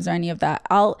sometimes or any of that.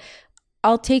 I'll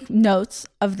take notes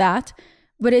of that.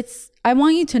 But I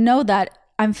want you to know that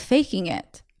I'm faking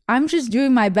it. I'm just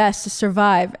doing my best to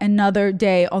survive another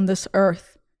day on this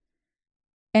earth.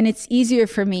 And it's easier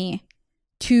for me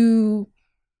to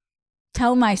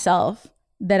tell myself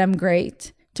that I'm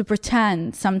great, to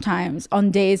pretend sometimes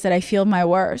on days that I feel my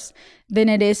worst, than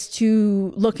it is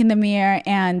to look in the mirror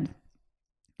and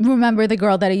remember the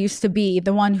girl that I used to be,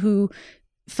 the one who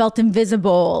felt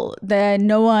invisible, that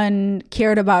no one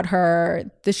cared about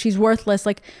her, that she's worthless.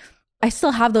 Like, I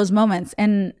still have those moments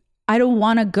and I don't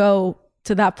want to go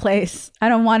to that place. I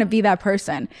don't want to be that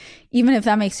person. Even if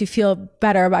that makes you feel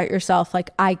better about yourself,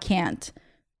 like I can't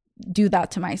do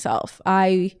that to myself.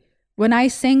 When I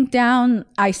sink down,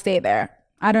 I stay there.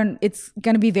 It's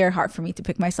going to be very hard for me to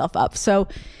pick myself up. So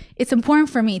it's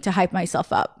important for me to hype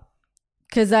myself up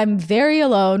because I'm very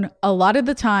alone a lot of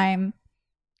the time.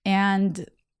 And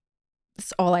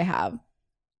that's all I have.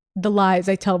 The lies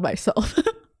I tell myself.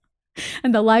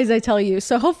 And the lies I tell you.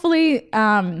 So hopefully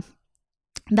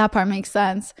that part makes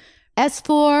sense. As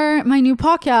for my new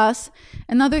podcast,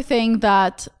 another thing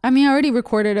that, I already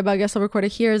recorded it, but I guess I'll record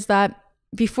it here, is that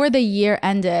before the year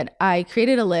ended, I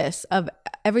created a list of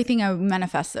everything I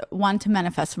want to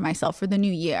manifest for myself for the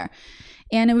new year.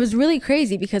 And it was really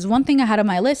crazy because one thing I had on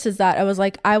my list is that I was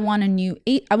like, I want new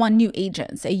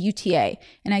agents, a UTA.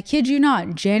 And I kid you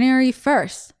not, January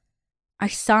 1st, I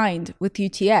signed with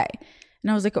UTA. And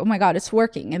I was like, oh my God, it's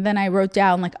working. And then I wrote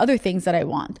down like other things that I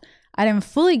want. I didn't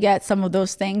fully get some of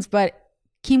those things, but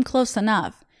came close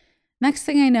enough. Next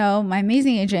thing I know, my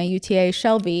amazing agent at UTA,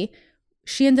 Shelby,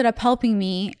 she ended up helping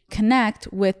me connect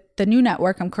with the new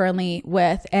network I'm currently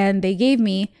with. And they gave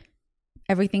me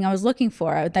everything I was looking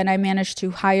for. Then I managed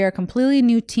to hire a completely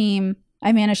new team.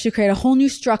 I managed to create a whole new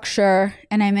structure,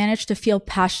 and I managed to feel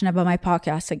passionate about my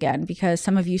podcast again, because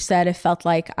some of you said it felt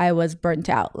like I was burnt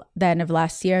out the end of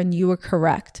last year, and you were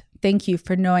correct. Thank you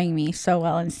for knowing me so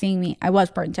well and seeing me. I was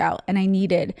burnt out, and I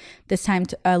needed this time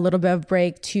a little bit of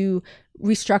break to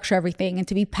restructure everything and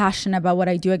to be passionate about what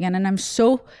I do again. And I'm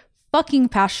so fucking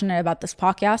passionate about this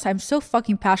podcast. I'm so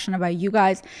fucking passionate about you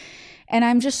guys. And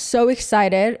I'm just so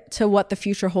excited to what the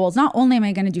future holds. Not only am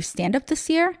I going to do stand-up this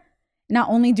year, not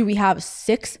only do we have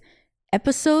 6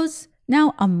 episodes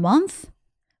now a month,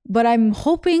 but I'm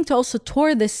hoping to also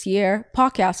tour this year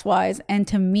podcast-wise and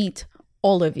to meet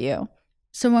all of you.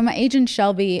 So when my agent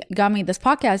Shelby got me this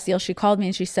podcast deal, she called me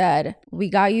and she said, we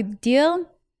got you the deal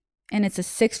and it's a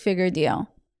 6-figure deal.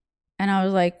 And I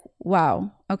was like,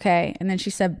 wow, okay. And then she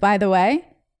said, by the way,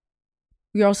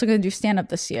 we're also going to do stand-up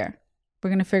this year. We're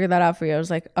going to figure that out for you. I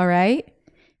was like, all right.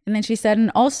 And then she said,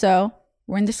 and also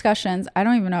we're in discussions. I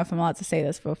don't even know if I'm allowed to say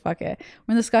this, but fuck it.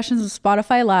 We're in discussions with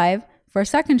Spotify Live for a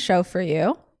second show for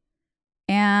you.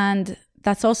 And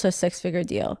that's also a 6-figure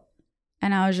deal.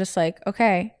 And I was just like,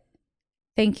 okay,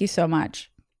 thank you so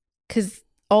much. Because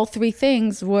all 3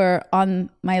 things were on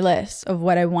my list of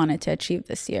what I wanted to achieve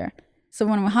this year. So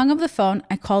when we hung up the phone,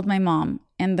 I called my mom.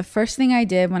 And the first thing I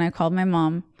did when I called my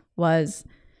mom was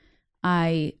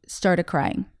I started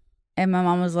crying. And my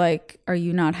mom was like, are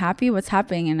you not happy? What's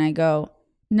happening? And I go,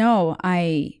 no,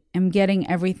 I am getting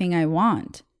everything I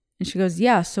want. And she goes,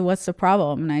 yeah, so what's the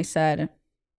problem? And I said,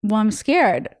 well, I'm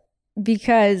scared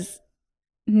because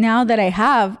now that I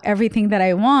have everything that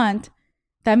I want,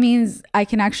 that means I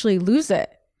can actually lose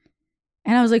it.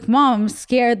 And I was like, Mom, I'm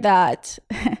scared that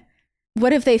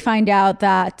what if they find out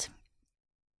that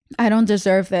I don't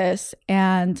deserve this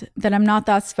and that I'm not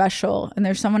that special and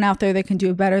there's someone out there that can do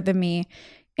it better than me?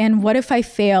 And what if I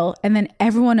fail and then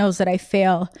everyone knows that I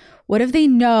fail? What if they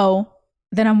know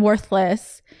that I'm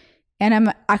worthless and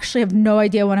I'm actually have no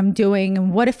idea what I'm doing?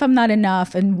 And what if I'm not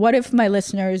enough? And what if my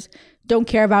listeners don't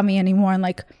care about me anymore? And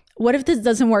like, what if this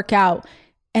doesn't work out?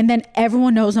 And then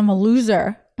everyone knows I'm a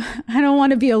loser. I don't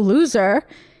want to be a loser.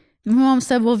 And my mom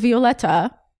said, well,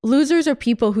 Violetta, losers are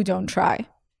people who don't try.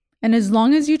 And as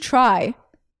long as you try,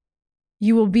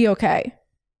 you will be okay.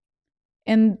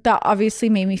 And that obviously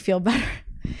made me feel better.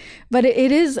 But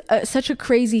it is such a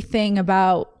crazy thing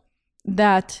about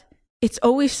that. It's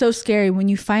always so scary when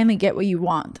you finally get what you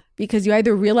want, because you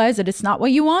either realize that it's not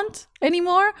what you want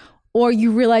anymore, or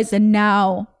you realize that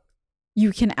now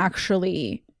you can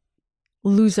actually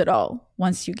lose it all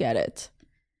once you get it.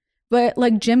 But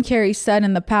like Jim Carrey said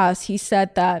in the past, he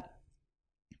said that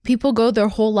people go their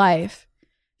whole life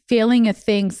failing at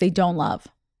things they don't love.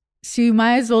 So you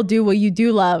might as well do what you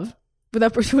do love with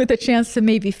a chance to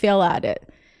maybe fail at it.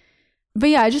 But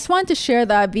yeah, I just wanted to share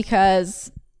that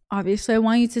because obviously I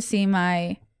want you to see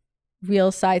my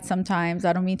real side sometimes.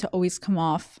 I don't mean to always come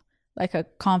off like a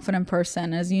confident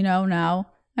person. As you know now,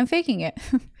 I'm faking it.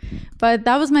 But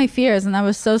that was my fears, and I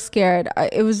was so scared.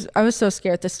 I was so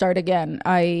scared to start again.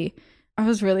 I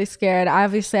was really scared.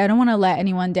 Obviously, I don't want to let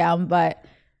anyone down, but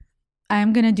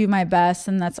I'm going to do my best,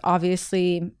 and that's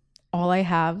obviously all I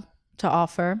have to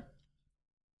offer.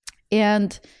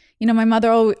 And, you know, my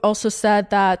mother also said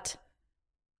that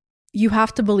you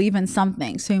have to believe in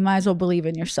something, so you might as well believe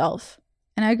in yourself.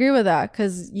 And I agree with that,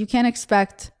 because you can't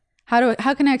expect, how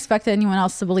can I expect anyone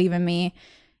else to believe in me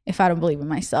if I don't believe in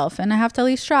myself? And I have to at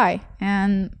least try.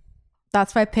 And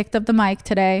that's why I picked up the mic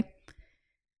today.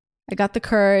 I got the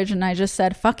courage and I just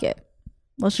said, fuck it,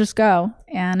 let's just go.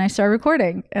 And I started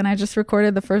recording, and I just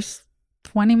recorded the first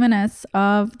 20 minutes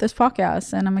of this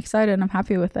podcast, and I'm excited and I'm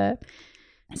happy with it.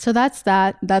 So that's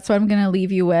that. That's what I'm going to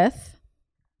leave you with.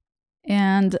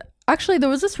 And actually, there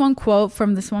was this one quote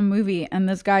from this one movie, and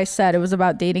this guy said, it was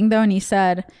about dating though, and he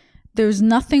said, there's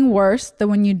nothing worse than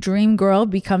when your dream girl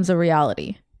becomes a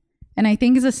reality. And I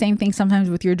think it's the same thing sometimes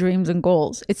with your dreams and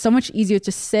goals. It's so much easier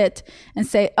to sit and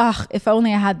say, ugh, if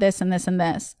only I had this and this and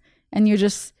this. And you're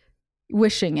just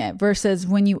wishing it, versus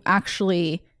when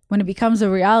it becomes a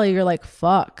reality, you're like,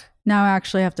 fuck, now I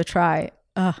actually have to try.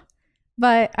 Ugh,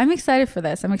 But I'm excited for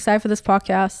this. I'm excited for this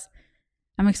podcast.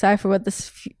 I'm excited for what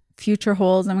this future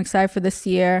holds. I'm excited for this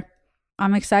year.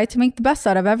 I'm excited to make the best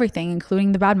out of everything,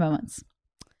 including the bad moments.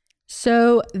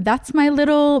 So that's my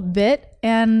little bit.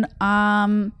 And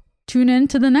tune in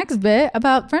to the next bit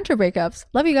about friendship breakups.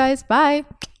 Love you guys. Bye.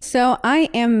 So I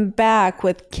am back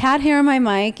with cat hair on my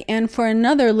mic and for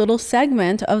another little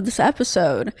segment of this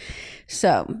episode.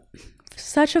 So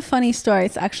such a funny story.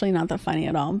 It's actually not that funny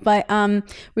at all. But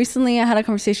recently I had a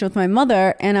conversation with my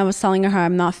mother and I was telling her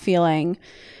I'm not feeling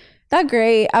that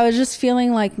great. I was just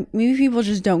feeling like maybe people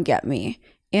just don't get me.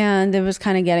 And it was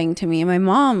kind of getting to me. And my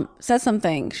mom said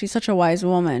something. She's such a wise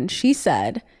woman. She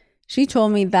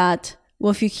told me that,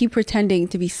 well, if you keep pretending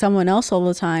to be someone else all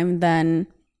the time, then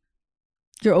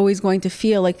you're always going to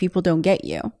feel like people don't get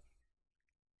you.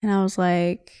 And I was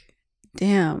like,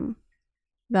 damn,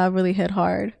 that really hit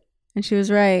hard. And she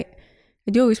was right.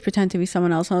 I do always pretend to be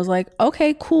someone else. And I was like,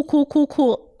 okay,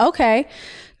 cool. Okay.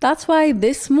 That's why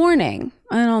this morning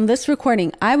and on this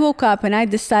recording, I woke up and I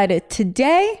decided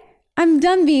today I'm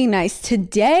done being nice.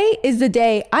 Today is the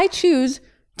day I choose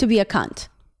to be a cunt.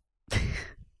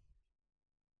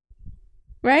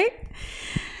 Right?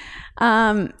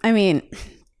 I mean,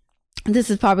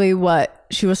 this is probably what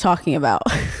she was talking about.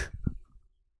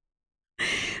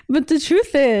 But the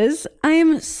truth is, I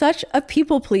am such a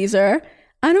people pleaser.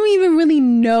 I don't even really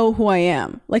know who I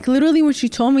am. Like literally when she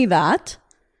told me that,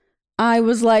 I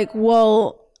was like,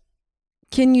 well,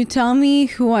 can you tell me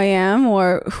who I am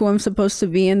or who I'm supposed to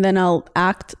be? And then I'll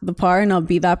act the part and I'll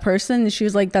be that person. And she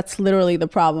was like, that's literally the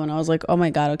problem. And I was like, oh my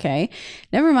God, okay.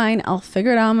 Never mind. I'll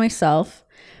figure it out myself.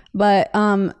 But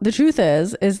the truth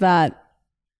is that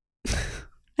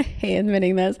I hate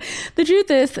admitting this. The truth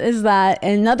is that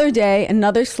another day,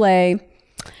 another sleigh,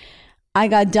 I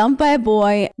got dumped by a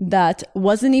boy that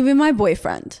wasn't even my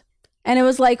boyfriend. And it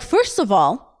was like, first of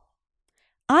all,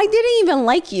 I didn't even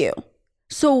like you.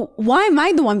 So why am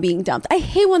I the one being dumped? I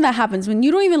hate when that happens, when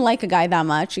you don't even like a guy that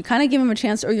much. You kind of give him a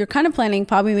chance, or you're kind of planning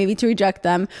probably maybe to reject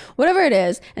them, whatever it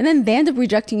is. And then they end up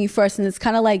rejecting you first. And it's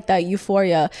kind of like that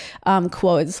Euphoria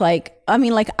quote. It's like, I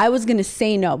mean, like I was going to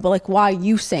say no, but like, why are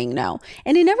you saying no?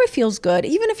 And it never feels good.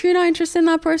 Even if you're not interested in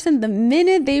that person, the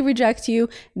minute they reject you,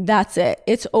 that's it.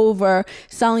 It's over.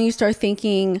 Suddenly you start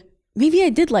thinking, maybe I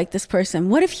did like this person.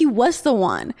 What if he was the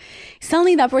one?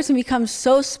 Suddenly that person becomes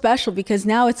so special because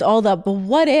now it's all the, but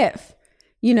what if,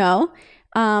 you know?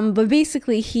 But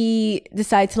basically he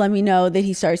decided to let me know that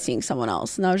he started seeing someone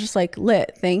else. And I was just like,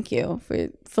 lit, thank you for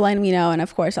letting me know. And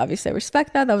of course, obviously I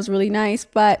respect that. That was really nice.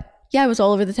 But yeah, I was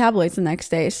all over the tabloids the next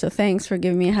day. So thanks for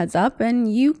giving me a heads up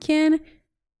and you can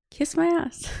kiss my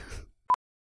ass.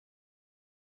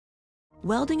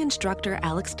 Welding instructor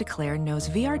Alex DeClaire knows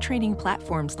VR training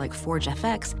platforms like Forge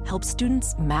FX help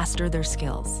students master their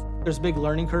skills. There's a big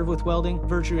learning curve with welding.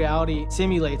 Virtual reality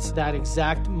simulates that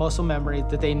exact muscle memory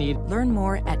that they need. Learn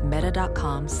more at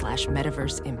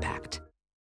meta.com/metaverseimpact.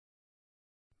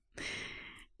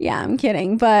 Yeah, I'm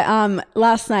kidding. But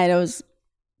last night I was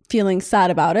feeling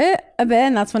sad about it a bit.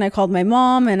 And that's when I called my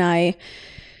mom and I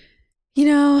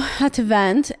had to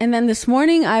vent. And then this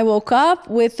morning I woke up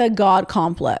with a God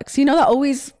complex. You know, that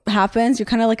always happens. You're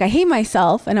kind of like, I hate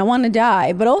myself and I want to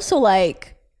die, but also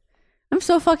like, I'm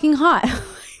so fucking hot.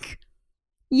 Like,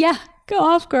 yeah, go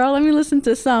off, girl. Let me listen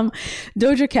to some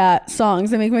Doja Cat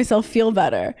songs and make myself feel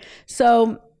better.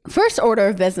 So first order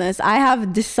of business, I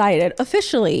have decided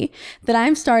officially that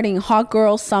I'm starting Hot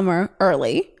Girl Summer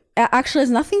early. It actually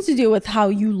has nothing to do with how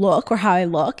you look or how I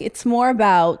look. It's more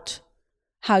about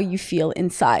how you feel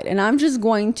inside. And I'm just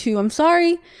going to, I'm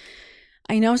sorry,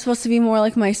 I know I'm supposed to be more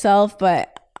like myself,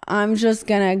 but I'm just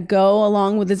gonna go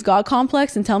along with this God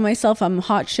complex and tell myself I'm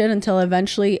hot shit until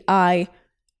eventually I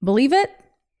believe it.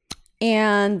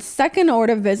 And second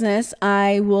order of business,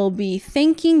 I will be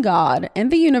thanking God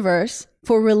and the universe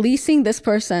for releasing this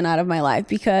person out of my life,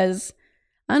 because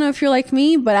I don't know if you're like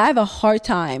me, but I have a hard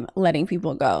time letting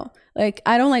people go. Like,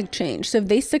 I don't like change. So if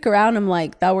they stick around, I'm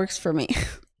like, that works for me.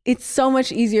 It's so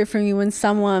much easier for me when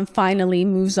someone finally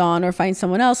moves on or finds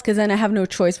someone else, because then I have no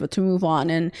choice but to move on.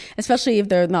 And especially if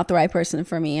they're not the right person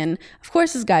for me. And of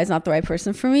course, this guy's not the right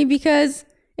person for me, because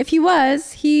if he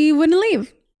was, he wouldn't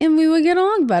leave and we would get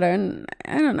along better. And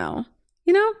I don't know,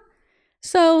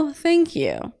 So thank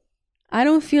you. I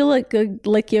don't feel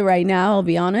like it right now, I'll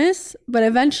be honest. But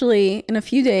eventually, in a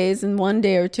few days, in one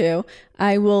day or two,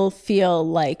 I will feel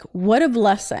like, what a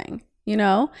blessing.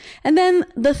 And then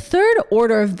the third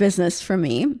order of business for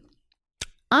me,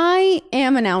 I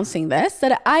am announcing this,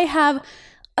 that I have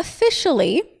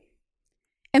officially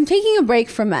am taking a break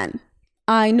from men.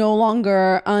 I no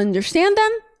longer understand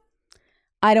them.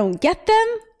 I don't get them.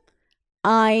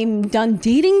 I'm done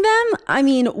dating them. I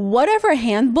mean, whatever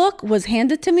handbook was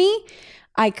handed to me,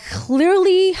 I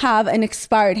clearly have an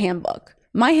expired handbook.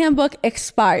 My handbook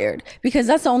expired because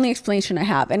that's the only explanation I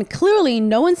have. And clearly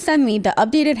no one sent me the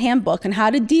updated handbook on how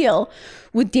to deal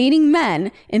with dating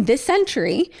men in this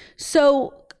century.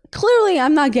 So clearly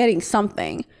I'm not getting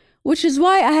something, which is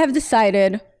why I have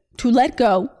decided to let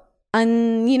go.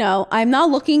 And, I'm not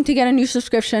looking to get a new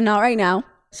subscription, not right now.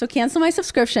 So cancel my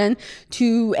subscription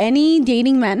to any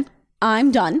dating men.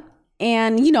 I'm done.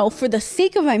 And, for the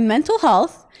sake of my mental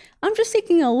health, I'm just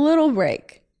taking a little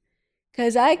break.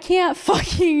 Because I can't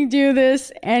fucking do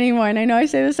this anymore. And I know I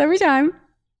say this every time,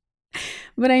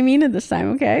 but I mean it this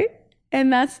time, okay?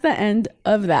 And that's the end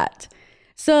of that.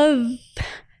 So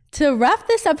to wrap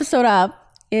this episode up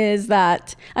is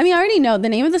that, I already know the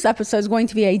name of this episode is going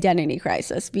to be Identity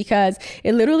Crisis, because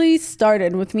it literally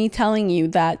started with me telling you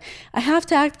that I have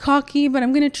to act cocky, but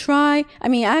I'm going to try. I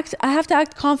have to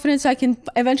act confident so I can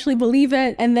eventually believe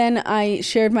it. And then I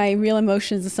shared my real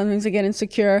emotions, and sometimes I get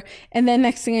insecure. And then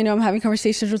next thing I know, I'm having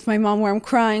conversations with my mom where I'm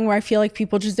crying, where I feel like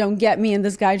people just don't get me. And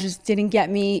this guy just didn't get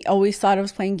me. Always thought I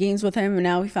was playing games with him, and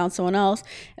now he found someone else.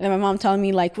 And then my mom telling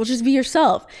me like, well, just be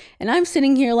yourself. And I'm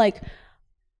sitting here like,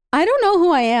 I don't know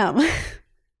who I am.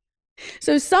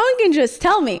 So someone can just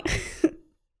tell me.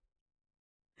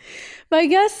 But I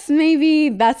guess maybe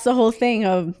that's the whole thing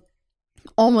of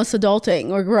almost adulting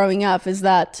or growing up, is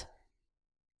that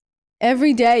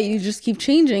every day you just keep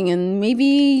changing. And maybe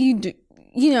you do,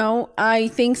 I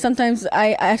think sometimes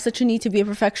I have such a need to be a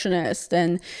perfectionist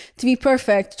and to be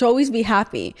perfect, to always be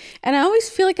happy. And I always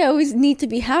feel like I always need to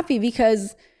be happy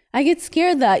because I get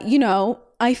scared that,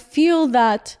 I feel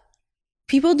that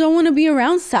people don't want to be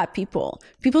around sad people.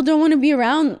 People don't want to be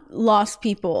around lost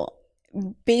people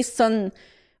based on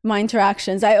my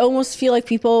interactions. I almost feel like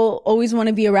people always want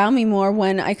to be around me more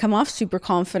when I come off super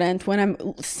confident, when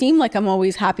I seem like I'm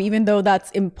always happy, even though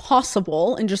that's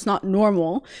impossible and just not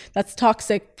normal. That's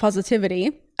toxic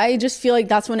positivity. I just feel like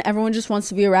that's when everyone just wants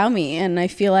to be around me. And I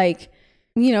feel like,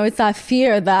 it's that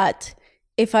fear that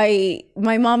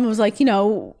my mom was like,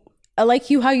 I like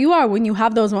you how you are, when you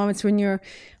have those moments when you're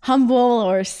humble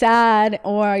or sad,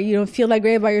 or you don't feel that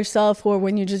great about yourself, or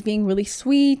when you're just being really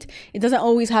sweet. It doesn't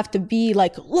always have to be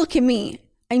like, look at me,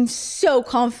 I'm so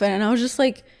confident. And I was just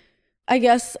like, I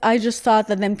guess I just thought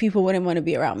that then people wouldn't want to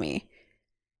be around me.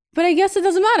 But I guess it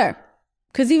doesn't matter,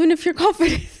 because even if you're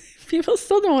confident, people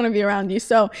still don't want to be around you.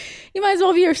 So you might as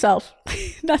well be yourself.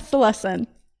 That's the lesson.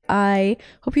 I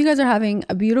hope you guys are having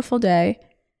a beautiful day.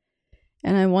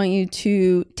 And I want you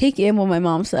to take in what my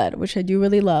mom said, which I do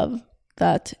really love,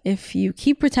 that if you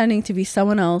keep pretending to be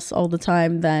someone else all the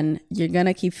time, then you're going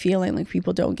to keep feeling like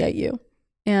people don't get you.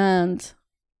 And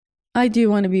I do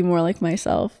want to be more like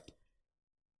myself,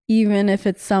 even if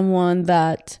it's someone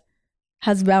that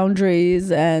has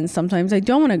boundaries, and sometimes I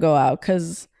don't want to go out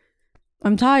because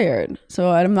I'm tired. So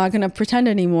I'm not going to pretend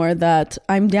anymore that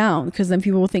I'm down, because then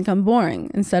people will think I'm boring.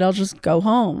 Instead, I'll just go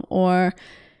home. Or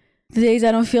the days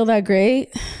I don't feel that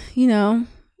great, I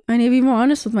need to be more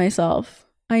honest with myself.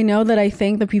 I know that I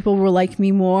think that people will like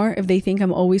me more if they think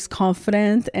I'm always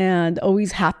confident and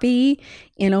always happy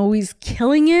and always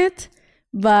killing it.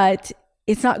 But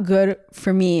it's not good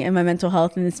for me and my mental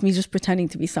health. And it's me just pretending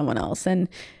to be someone else. And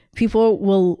people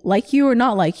will like you or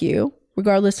not like you,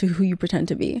 regardless of who you pretend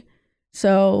to be.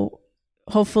 So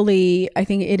hopefully, I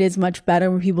think it is much better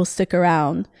when people stick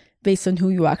around based on who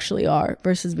you actually are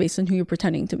versus based on who you're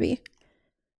pretending to be.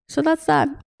 So that's that.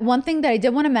 One thing that I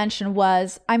did want to mention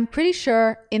was, I'm pretty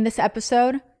sure in this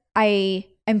episode, I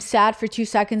am sad for 2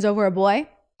 seconds over a boy.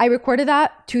 I recorded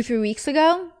that 2-3 weeks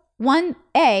ago.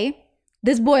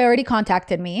 This boy already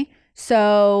contacted me.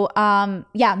 So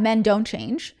men don't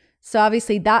change. So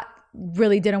obviously that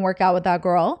really didn't work out with that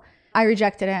girl. I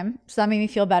rejected him. So that made me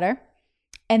feel better.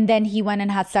 And then he went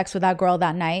and had sex with that girl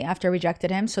that night after I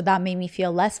rejected him. So that made me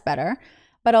feel less better,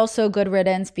 but also good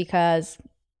riddance, because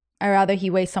I'd rather he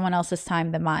waste someone else's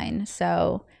time than mine.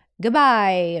 So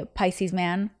goodbye, Pisces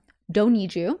man. Don't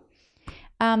need you.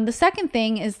 The second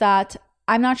thing is that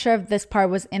I'm not sure if this part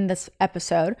was in this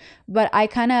episode, but I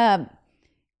kind of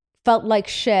felt like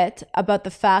shit about the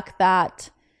fact that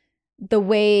the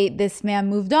way this man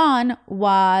moved on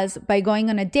was by going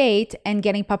on a date and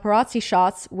getting paparazzi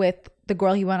shots with the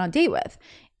girl he went on a date with.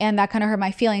 And that kind of hurt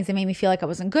my feelings. It made me feel like I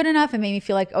wasn't good enough. It made me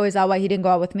feel like, oh, is that why he didn't go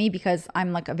out with me? Because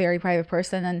I'm like a very private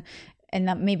person and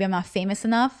that maybe I'm not famous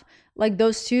enough like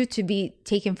those two to be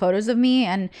taking photos of me.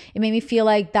 And it made me feel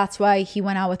like that's why he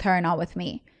went out with her and not with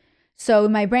me. So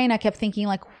in my brain, I kept thinking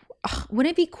like, ugh,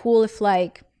 wouldn't it be cool if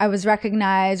like I was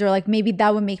recognized, or like maybe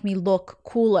that would make me look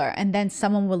cooler and then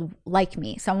someone will like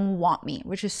me, someone will want me,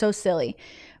 which is so silly.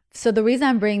 So the reason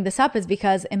I'm bringing this up is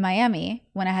because in Miami,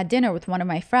 when I had dinner with one of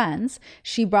my friends,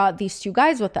 she brought these two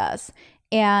guys with us.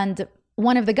 And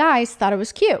one of the guys thought it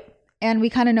was cute. And we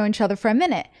kind of know each other for a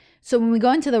minute. So when we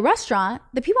go into the restaurant,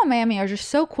 the people in Miami are just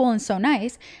so cool and so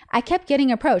nice. I kept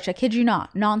getting approached. I kid you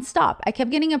not, nonstop. I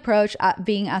kept getting approached,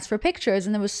 being asked for pictures.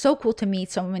 And it was so cool to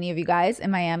meet so many of you guys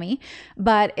in Miami.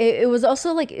 But it was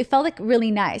also like, it felt like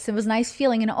really nice. It was a nice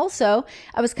feeling. And also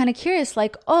I was kind of curious,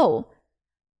 like, oh,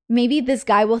 maybe this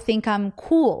guy will think I'm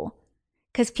cool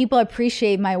because people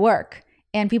appreciate my work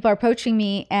and people are approaching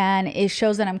me and it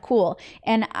shows that I'm cool.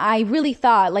 And I really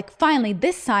thought, like, finally,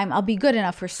 this time I'll be good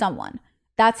enough for someone.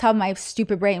 That's how my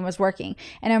stupid brain was working.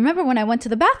 And I remember when I went to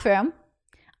the bathroom,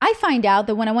 I find out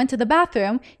that when I went to the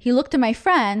bathroom, he looked at my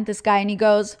friend, this guy, and he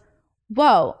goes,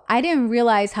 whoa, I didn't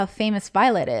realize how famous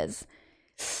Violet is.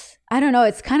 I don't know.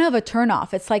 It's kind of a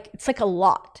turnoff. It's like a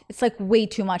lot. It's like way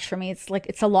too much for me.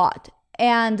 It's a lot.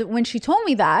 And when she told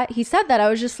me that, he said that, I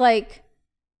was just like,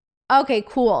 okay,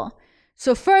 cool.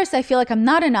 So first, I feel like I'm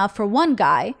not enough for one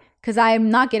guy because I'm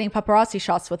not getting paparazzi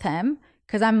shots with him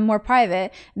because I'm more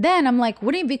private. Then I'm like,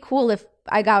 wouldn't it be cool if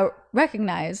I got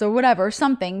recognized or whatever, or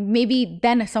something? Maybe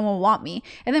then someone will want me.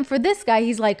 And then for this guy,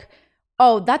 he's like,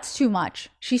 oh, that's too much.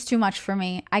 She's too much for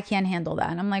me. I can't handle that.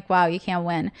 And I'm like, wow, you can't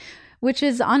win. Which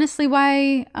is honestly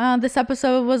why this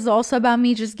episode was also about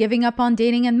me just giving up on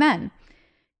dating and men.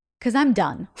 Because I'm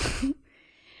done.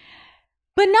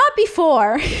 But not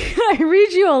before I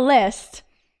read you a list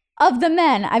of the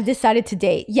men I've decided to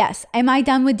date. Yes. Am I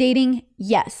done with dating?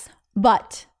 Yes.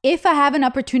 But if I have an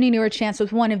opportunity or a chance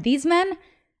with one of these men,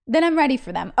 then I'm ready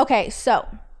for them. Okay, so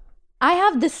I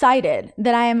have decided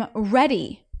that I am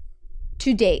ready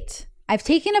to date. I've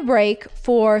taken a break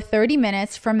for 30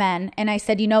 minutes for men, and I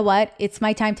said, you know what? It's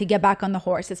my time to get back on the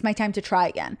horse. It's my time to try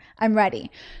again. I'm ready.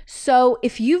 So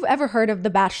if you've ever heard of The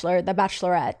Bachelor, The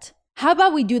Bachelorette, how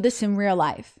about we do this in real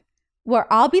life, where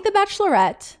I'll be the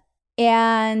Bachelorette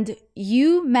and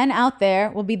you men out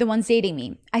there will be the ones dating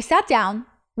me. I sat down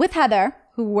with Heather,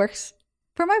 who works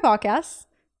for my podcast.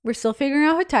 We're still figuring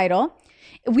out her title.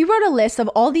 We wrote a list of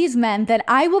all these men that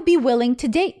I will be willing to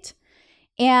date.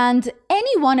 And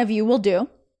any one of you will do.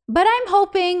 But I'm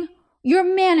hoping your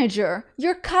manager,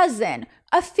 your cousin,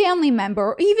 a family member,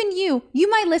 or even you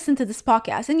might listen to this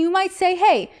podcast and you might say,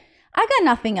 hey, I got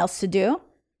nothing else to do.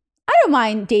 I don't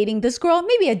mind dating this girl,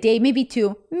 maybe a day, maybe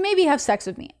two, maybe have sex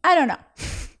with me. I don't know.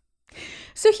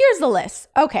 So here's the list.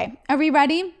 Okay, are we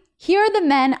ready? Here are the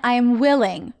men I am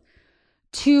willing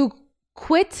to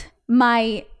quit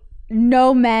my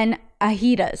no men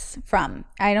ahitas from.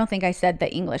 I don't think I said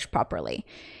the English properly.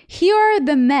 Here are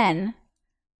the men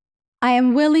I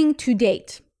am willing to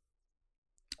date.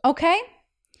 Okay?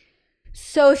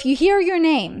 So if you hear your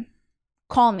name,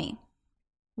 call me.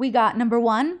 We got number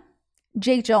 1,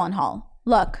 Jake Gyllenhaal.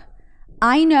 Look,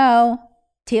 I know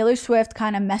Taylor Swift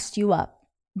kind of messed you up,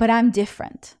 but I'm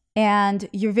different and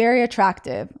you're very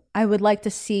attractive. I would like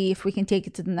to see if we can take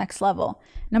it to the next level.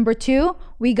 Number 2,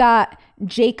 we got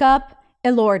Jacob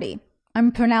Elordi.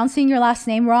 I'm pronouncing your last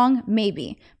name wrong,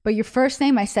 maybe, but your first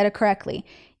name, I said it correctly.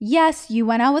 Yes, you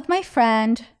went out with my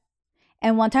friend,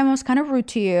 and one time I was kind of rude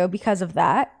to you because of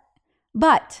that,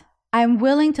 but I'm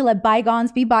willing to let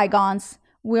bygones be bygones.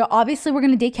 We're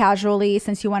going to date casually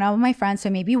since you went out with my friend, so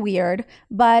it may be weird,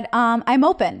 but I'm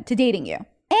open to dating you.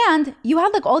 And you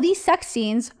have like all these sex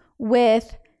scenes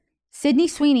with Sydney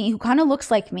Sweeney, who kind of looks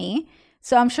like me.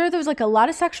 So I'm sure there's like a lot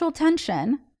of sexual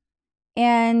tension.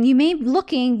 And you may be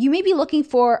looking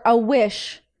for a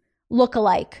Wish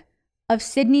lookalike of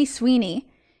Sydney Sweeney.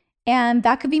 And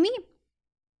that could be me.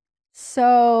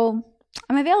 So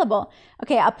I'm available.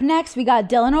 Okay, up next, we got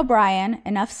Dylan O'Brien.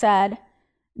 Enough said.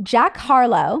 Jack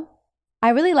Harlow. I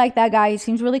really like that guy. He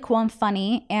seems really cool and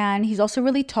funny. And he's also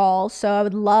really tall. So I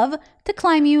would love to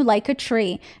climb you like a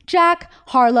tree. Jack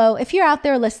Harlow, if you're out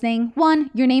there listening,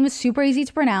 1, your name is super easy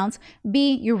to pronounce.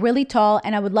 B, you're really tall.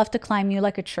 And I would love to climb you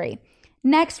like a tree.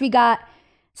 Next, we got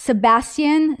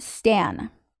Sebastian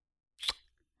Stan.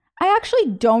 I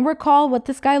actually don't recall what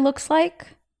this guy looks like,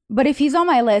 but if he's on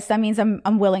my list, that means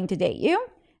I'm willing to date you.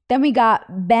 Then we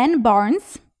got Ben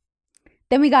Barnes.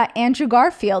 Then we got Andrew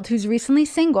Garfield, who's recently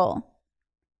single.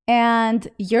 And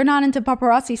you're not into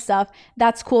paparazzi stuff.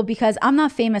 That's cool because I'm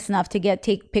not famous enough to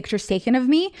take pictures taken of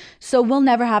me, so we'll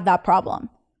never have that problem.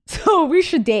 So we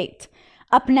should date.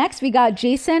 Up next, we got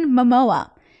Jason Momoa.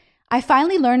 I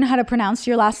finally learned how to pronounce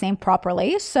your last name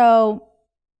properly, so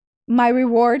my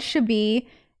reward should be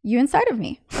you inside of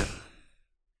me.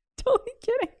 Totally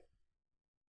kidding.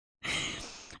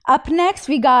 Up next,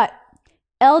 we got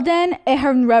Elden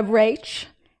Ehrenreich.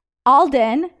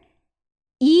 Alden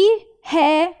Ehrenreich.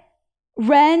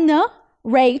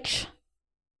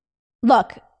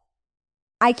 Look,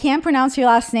 I can't pronounce your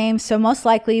last name, so most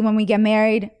likely when we get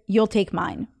married, you'll take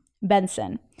mine,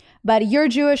 Benson. But you're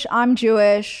Jewish, I'm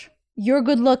Jewish. You're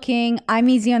good looking, I'm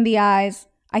easy on the eyes.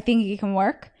 I think it can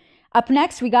work. Up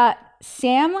next, we got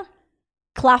Sam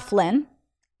Claflin.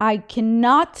 I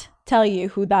cannot tell you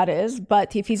who that is,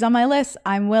 but if he's on my list,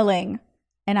 I'm willing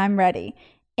and I'm ready.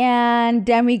 And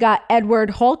then we got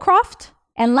Edward Holcroft.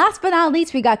 And last but not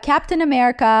least, we got Captain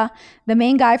America, the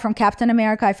main guy from Captain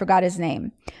America. I forgot his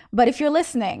name. But if you're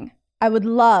listening, I would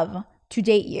love to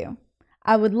date you.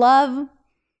 I would love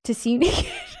to see you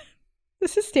naked.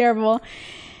 This is terrible.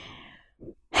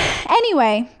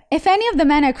 Anyway, if any of the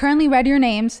men I currently read your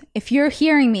names, if you're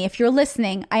hearing me, if you're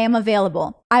listening, I am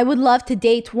available. I would love to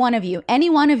date one of you. Any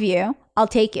one of you, I'll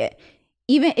take it.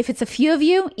 Even if it's a few of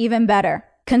you, even better.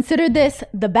 Consider this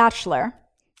The Bachelor.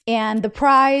 And the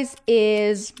prize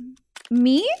is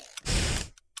me.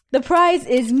 The prize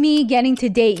is me getting to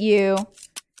date you.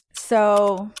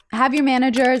 So have your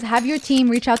managers, have your team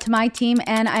reach out to my team,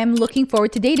 and I'm looking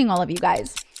forward to dating all of you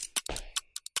guys.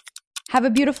 Have a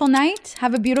beautiful night.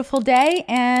 Have a beautiful day.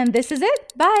 And this is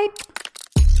it. Bye.